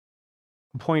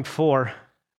 Point four,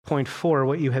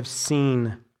 what you have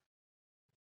seen.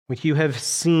 What you have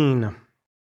seen.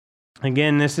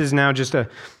 Again, this is now just a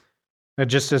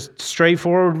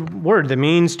straightforward word that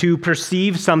means to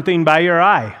perceive something by your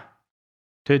eye,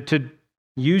 to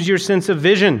use your sense of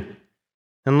vision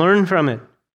and learn from it.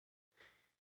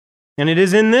 And it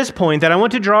is in this point that I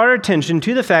want to draw our attention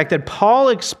to the fact that Paul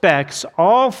expects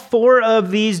all four of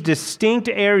these distinct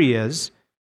areas.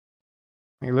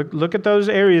 Look at those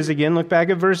areas again. Look back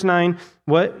at verse 9.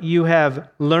 What you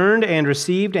have learned and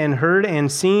received and heard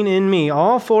and seen in me.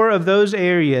 All four of those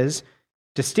areas,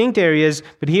 distinct areas,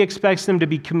 but he expects them to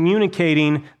be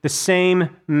communicating the same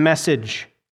message.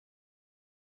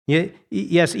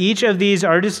 Yes, each of these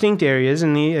are distinct areas,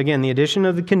 and the addition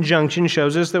of the conjunction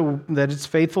shows us that it's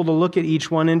faithful to look at each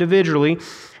one individually.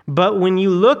 But when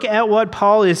you look at what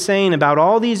Paul is saying about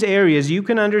all these areas, you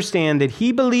can understand that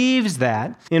he believes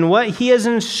that in what he has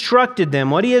instructed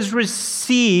them, what he has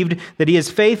received, that he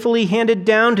has faithfully handed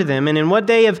down to them, and in what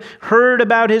they have heard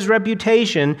about his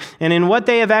reputation, and in what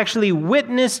they have actually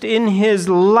witnessed in his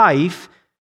life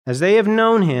as they have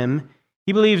known him,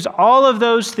 he believes all of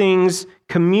those things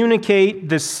communicate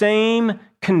the same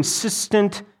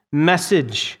consistent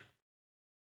message.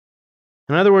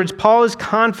 In other words, Paul is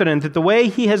confident that the way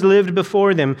he has lived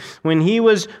before them when he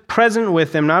was present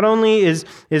with them not only is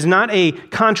not a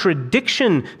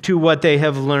contradiction to what they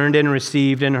have learned and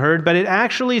received and heard, but it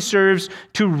actually serves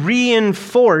to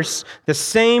reinforce the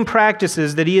same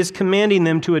practices that he is commanding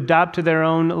them to adopt to their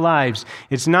own lives.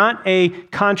 It's not a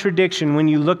contradiction when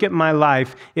you look at my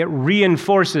life. It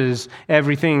reinforces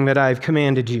everything that I've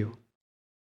commanded you.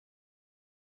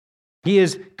 He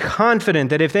is confident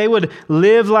that if they would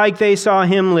live like they saw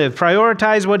him live,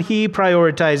 prioritize what he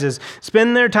prioritizes,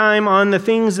 spend their time on the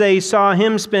things they saw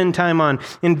him spend time on,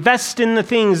 invest in the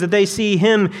things that they see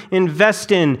him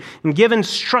invest in, and give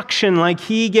instruction like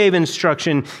he gave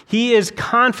instruction, he is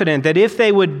confident that if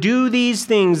they would do these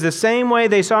things the same way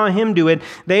they saw him do it,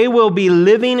 they will be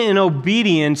living in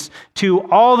obedience to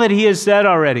all that he has said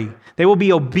already. They will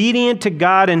be obedient to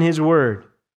God and his word.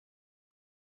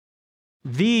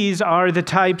 These are the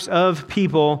types of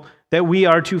people that we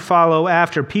are to follow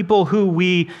after. People who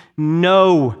we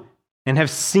know and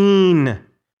have seen.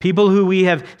 People who we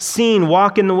have seen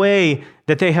walk in the way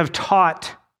that they have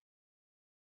taught.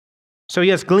 So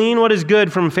yes, glean what is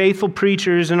good from faithful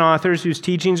preachers and authors whose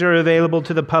teachings are available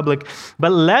to the public,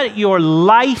 but let your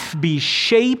life be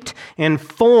shaped and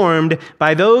formed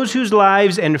by those whose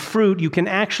lives and fruit you can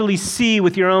actually see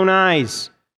with your own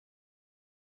eyes.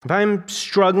 If I'm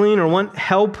struggling or want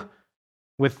help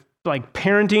with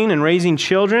parenting and raising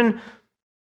children,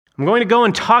 I'm going to go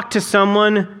and talk to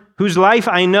someone whose life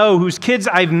I know, whose kids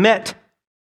I've met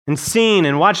and seen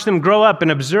and watched them grow up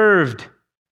and observed.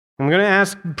 I'm going to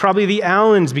ask probably the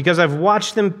Allens because I've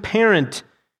watched them parent.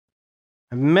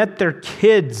 I've met their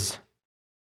kids.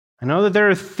 I know that there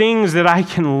are things that I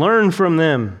can learn from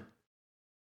them.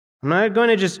 I'm not going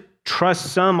to just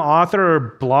trust some author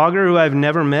or blogger who I've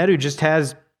never met who just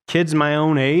has kids my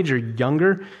own age or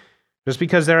younger. Just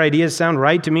because their ideas sound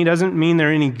right to me doesn't mean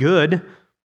they're any good.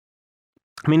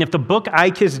 I mean, if the book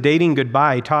I Kissed Dating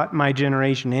Goodbye taught my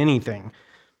generation anything,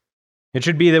 it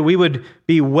should be that we would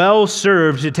be well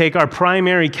served to take our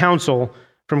primary counsel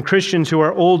from Christians who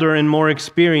are older and more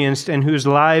experienced and whose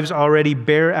lives already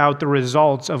bear out the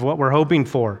results of what we're hoping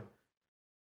for.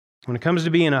 When it comes to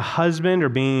being a husband or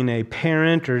being a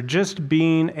parent or just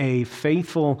being a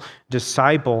faithful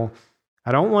disciple,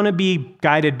 I don't want to be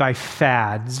guided by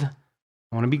fads.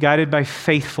 I want to be guided by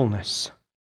faithfulness.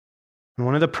 And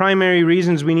one of the primary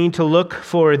reasons we need to look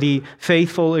for the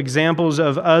faithful examples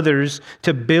of others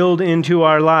to build into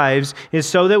our lives is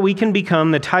so that we can become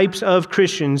the types of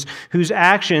Christians whose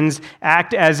actions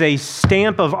act as a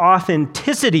stamp of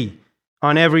authenticity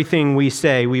on everything we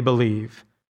say we believe,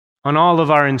 on all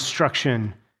of our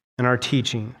instruction and our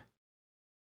teaching.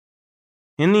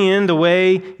 In the end, the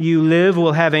way you live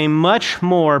will have a much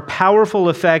more powerful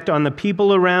effect on the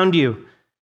people around you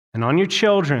and on your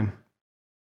children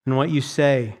than what you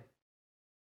say.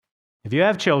 If you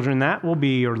have children, that will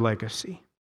be your legacy.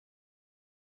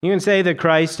 You can say that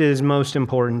Christ is most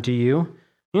important to you.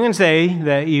 You can say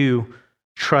that you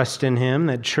trust in Him,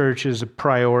 that church is a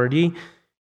priority.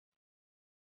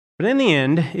 But in the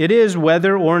end, it is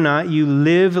whether or not you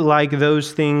live like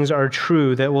those things are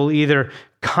true that will either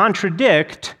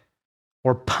contradict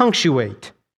or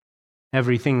punctuate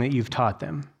everything that you've taught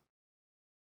them.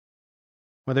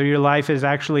 Whether your life is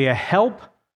actually a help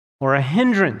or a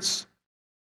hindrance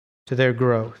to their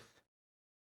growth.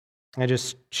 I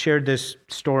just shared this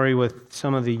story with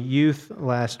some of the youth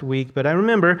last week, but I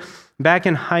remember back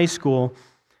in high school,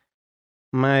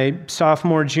 my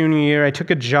sophomore, junior year, I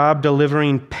took a job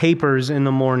delivering papers in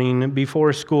the morning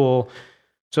before school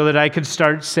so that I could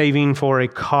start saving for a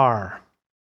car.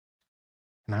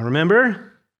 And I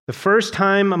remember the first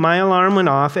time my alarm went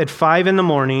off at 5 in the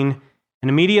morning and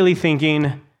immediately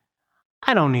thinking,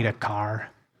 I don't need a car.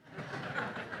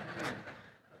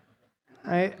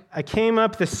 I came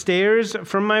up the stairs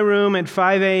from my room at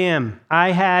 5 a.m.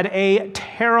 I had a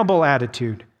terrible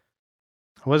attitude.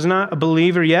 I was not a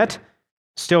believer yet.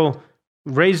 Still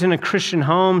raised in a Christian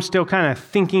home, still kind of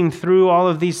thinking through all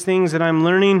of these things that I'm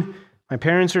learning. My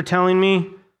parents are telling me.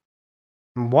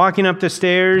 I'm walking up the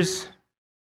stairs.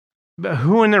 But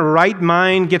who in their right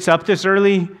mind gets up this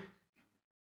early?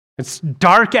 It's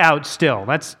dark out still.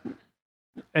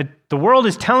 The world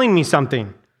is telling me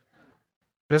something.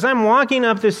 But as I'm walking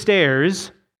up the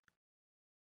stairs,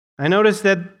 I notice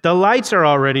that the lights are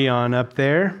already on up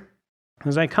there.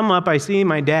 As I come up, I see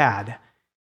my dad.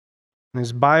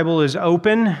 His Bible is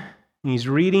open, he's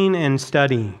reading and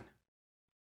studying.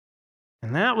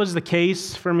 And that was the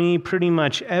case for me pretty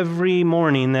much every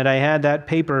morning that I had that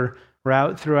paper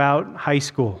route throughout high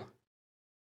school.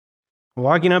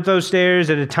 Walking up those stairs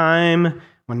at a time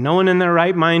when no one in their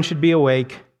right mind should be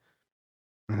awake.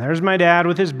 And there's my dad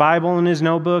with his Bible and his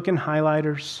notebook and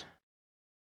highlighters.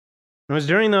 It was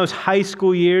during those high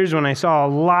school years when I saw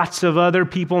lots of other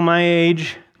people my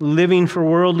age living for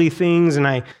worldly things, and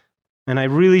I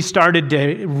really started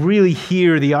to really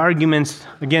hear the arguments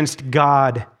against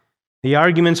God, the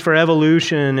arguments for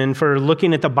evolution and for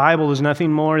looking at the Bible as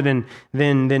nothing more than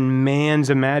man's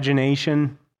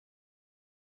imagination.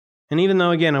 And even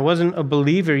though, again, I wasn't a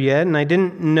believer yet, and I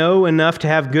didn't know enough to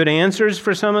have good answers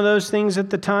for some of those things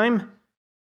at the time,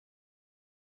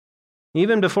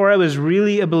 even before I was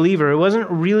really a believer, it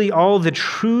wasn't really all the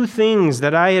true things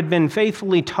that I had been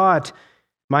faithfully taught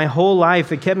my whole life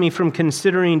that kept me from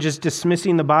considering just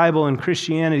dismissing the Bible and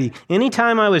Christianity.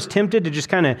 Anytime I was tempted to just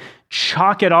kind of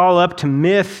chalk it all up to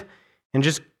myth and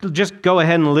just go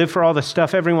ahead and live for all the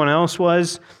stuff everyone else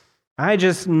was, I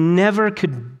just never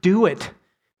could do it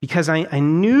because I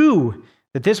knew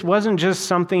that this wasn't just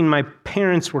something my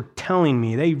parents were telling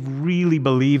me. They really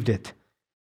believed it.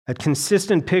 That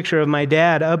consistent picture of my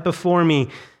dad up before me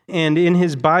and in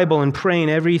his Bible and praying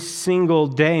every single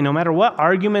day, no matter what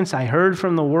arguments I heard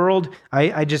from the world,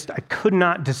 I could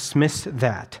not dismiss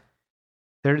that.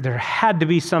 There had to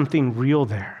be something real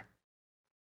there.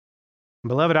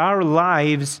 Beloved, our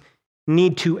lives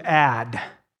need to add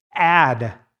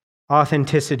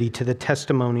authenticity to the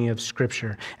testimony of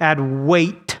Scripture, add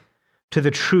weight to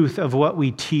the truth of what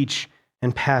we teach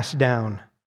and pass down.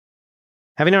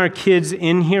 Having our kids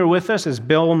in here with us, as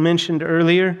Bill mentioned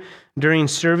earlier during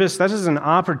service, that is an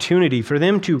opportunity for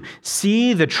them to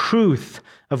see the truth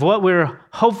of what we're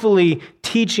hopefully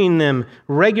teaching them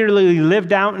regularly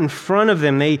lived out in front of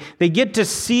them. They get to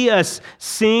see us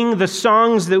sing the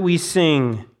songs that we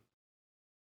sing,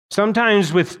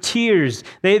 sometimes with tears.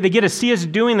 They get to see us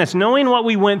doing this, knowing what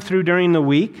we went through during the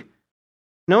week,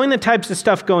 knowing the types of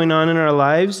stuff going on in our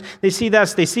lives. They see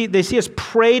us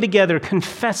pray together,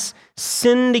 confess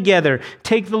sin together,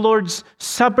 take the Lord's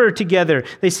Supper together.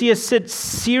 They see us sit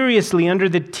seriously under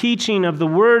the teaching of the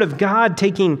Word of God,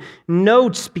 taking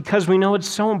notes because we know it's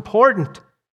so important.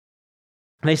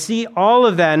 They see all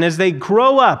of that, and as they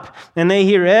grow up and they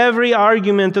hear every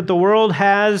argument that the world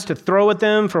has to throw at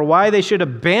them for why they should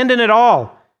abandon it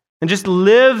all and just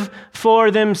live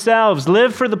for themselves,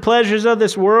 live for the pleasures of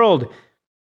this world,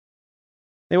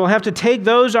 They will have to take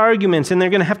those arguments and they're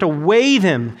going to have to weigh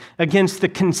them against the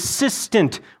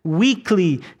consistent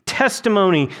weekly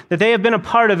testimony that they have been a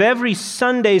part of every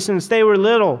Sunday since they were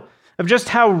little, of just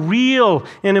how real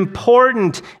and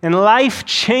important and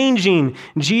life-changing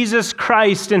Jesus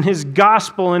Christ and His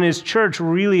gospel and His church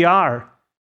really are.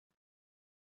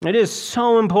 It is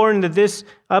so important that this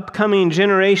upcoming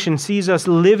generation sees us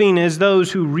living as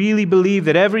those who really believe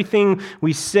that everything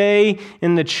we say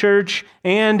in the church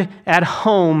and at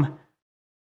home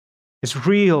is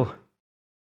real.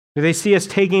 Do they see us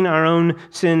taking our own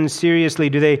sins seriously?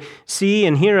 Do they see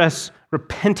and hear us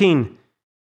repenting?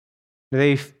 Do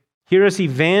they hear us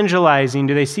evangelizing?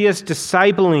 Do they see us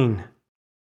discipling?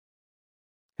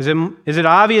 Is it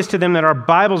obvious to them that our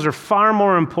Bibles are far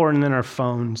more important than our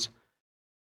phones?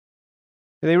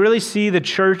 Do they really see the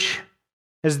church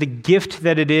as the gift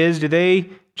that it is? Do they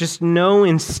just know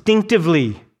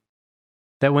instinctively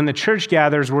that when the church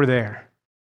gathers, we're there?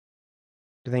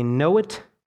 Do they know it?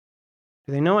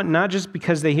 Do they know it not just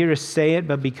because they hear us say it,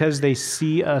 but because they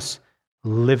see us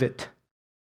live it?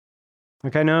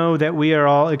 Like, I know that we are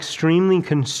all extremely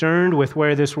concerned with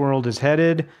where this world is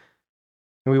headed,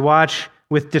 and we watch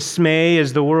with dismay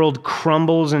as the world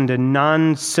crumbles into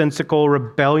nonsensical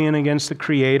rebellion against the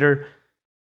Creator.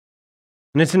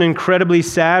 And it's an incredibly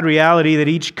sad reality that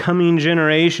each coming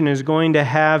generation is going to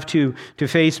have to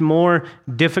face more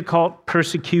difficult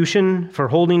persecution for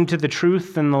holding to the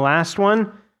truth than the last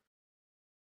one.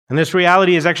 And this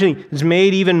reality is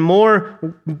made even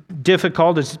more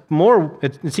difficult.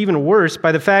 It's even worse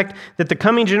by the fact that the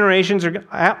coming generations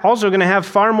are also going to have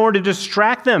far more to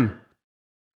distract them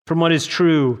from what is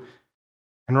true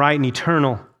and right and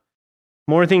eternal.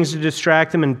 More things to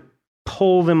distract them and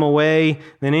pull them away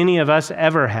than any of us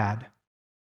ever had.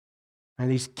 Are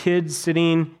these kids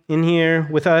sitting in here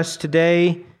with us today,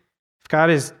 if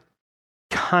God is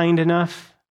kind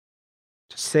enough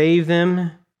to save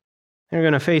them, they're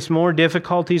going to face more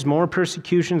difficulties, more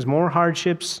persecutions, more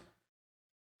hardships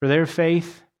for their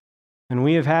faith than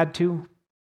we have had to.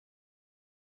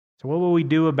 So what will we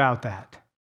do about that?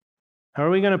 How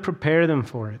are we going to prepare them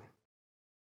for it?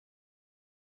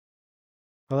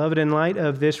 Beloved, in light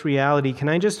of this reality, can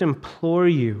I just implore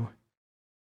you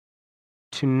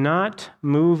to not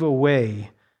move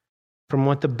away from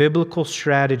what the biblical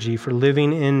strategy for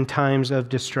living in times of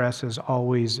distress has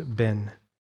always been?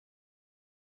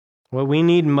 What we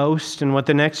need most and what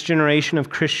the next generation of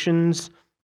Christians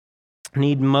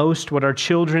need most, what our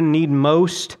children need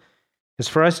most, is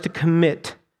for us to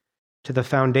commit to the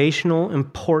foundational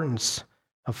importance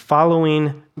of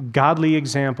following godly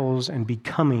examples and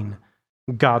becoming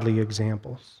godly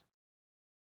examples.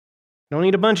 We don't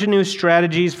need a bunch of new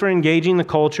strategies for engaging the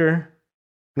culture.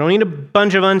 We don't need a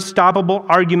bunch of unstoppable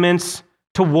arguments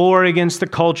to war against the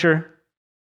culture.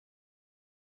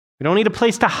 We don't need a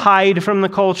place to hide from the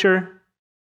culture.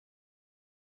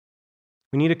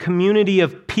 We need a community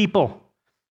of people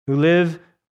who live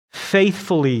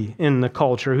faithfully in the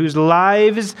culture, whose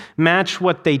lives match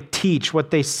what they teach, what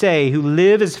they say, who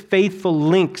live as faithful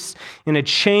links in a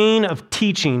chain of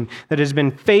teaching that has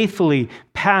been faithfully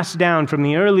passed down from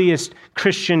the earliest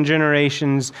Christian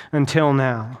generations until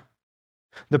now.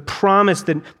 The promise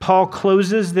that Paul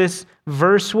closes this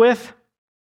verse with,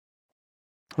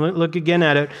 look again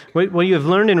at it. What you have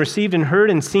learned and received and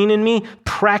heard and seen in me,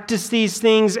 practice these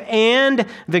things, and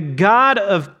the God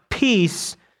of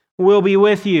peace will be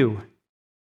with you.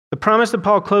 The promise that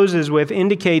Paul closes with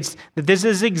indicates that this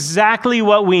is exactly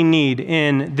what we need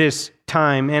in this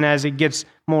time and as it gets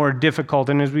more difficult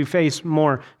and as we face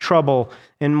more trouble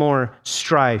and more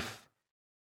strife.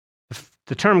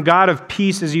 The term God of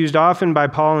peace is used often by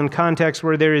Paul in contexts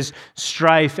where there is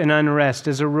strife and unrest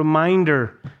as a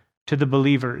reminder to the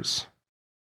believers.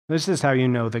 This is how you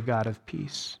know the God of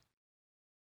peace.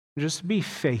 Just be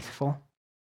faithful.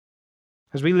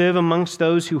 As we live amongst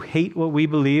those who hate what we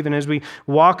believe, and as we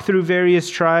walk through various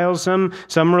trials, some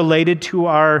related to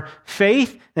our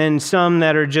faith, and some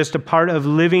that are just a part of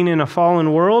living in a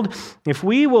fallen world, if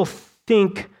we will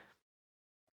think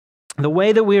the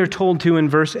way that we are told to in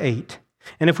verse 8,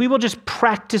 and if we will just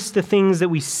practice the things that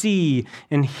we see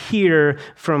and hear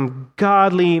from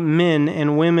godly men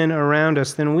and women around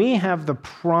us, then we have the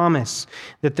promise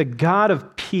that the God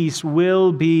of peace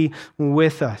will be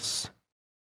with us.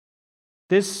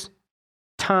 This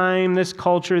time, this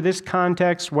culture, this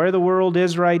context, where the world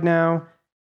is right now,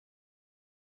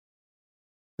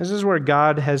 this is where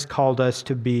God has called us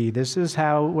to be. This is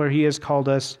where He has called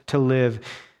us to live.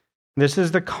 This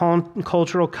is the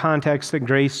cultural context that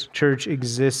Grace Church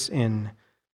exists in.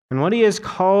 And what He has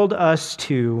called us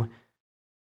to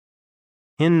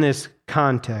in this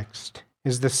context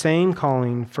is the same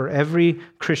calling for every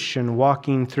Christian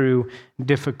walking through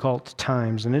difficult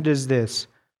times, and it is this: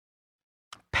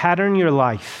 pattern your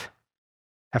life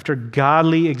after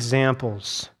godly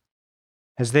examples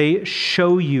as they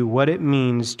show you what it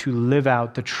means to live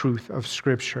out the truth of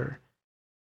Scripture,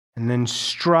 and then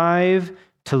strive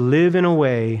to live in a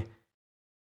way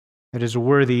that is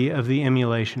worthy of the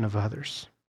emulation of others.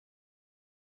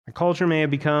 The culture may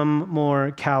have become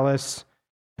more callous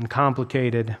and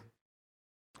complicated,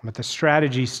 but the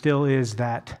strategy still is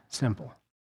that simple.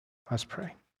 Let's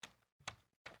pray.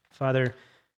 Father,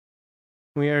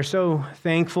 we are so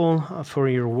thankful for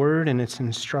your word and its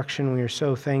instruction. We are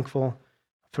so thankful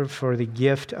for the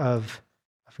gift of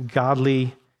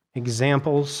godly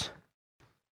examples.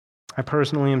 I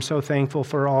personally am so thankful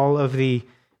for all of the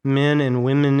men and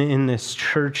women in this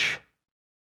church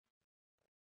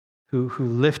who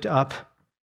lift up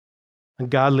a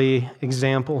godly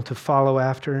example to follow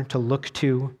after, to look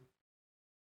to.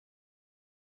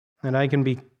 And I can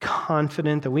be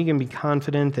confident, that we can be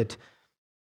confident that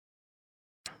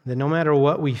no matter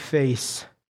what we face,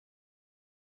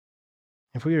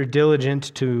 if we are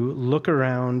diligent to look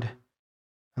around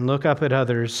and look up at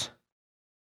others,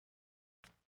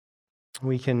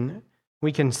 we can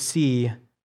see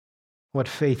what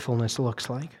faithfulness looks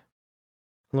like.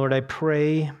 Lord, I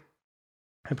pray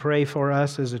for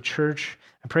us as a church.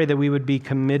 I pray that we would be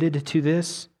committed to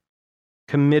this,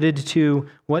 committed to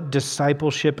what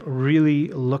discipleship really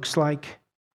looks like,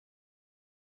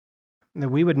 that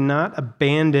we would not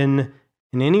abandon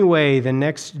in any way the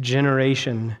next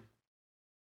generation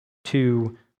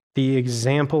to the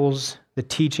examples, the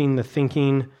teaching, the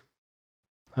thinking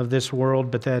of this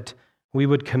world, but that we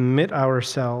would commit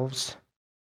ourselves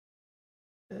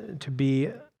to be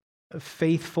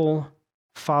faithful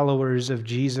followers of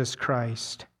Jesus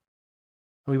Christ.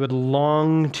 We would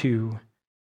long to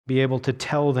be able to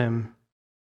tell them,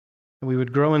 that we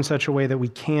would grow in such a way that we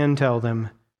can tell them,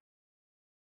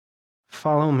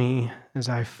 follow me as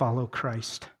I follow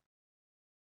Christ.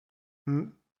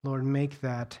 Lord, make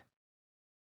that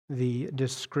the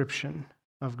description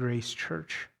of Grace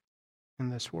Church in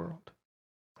this world.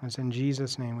 As in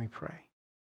Jesus' name we pray.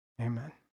 Amen.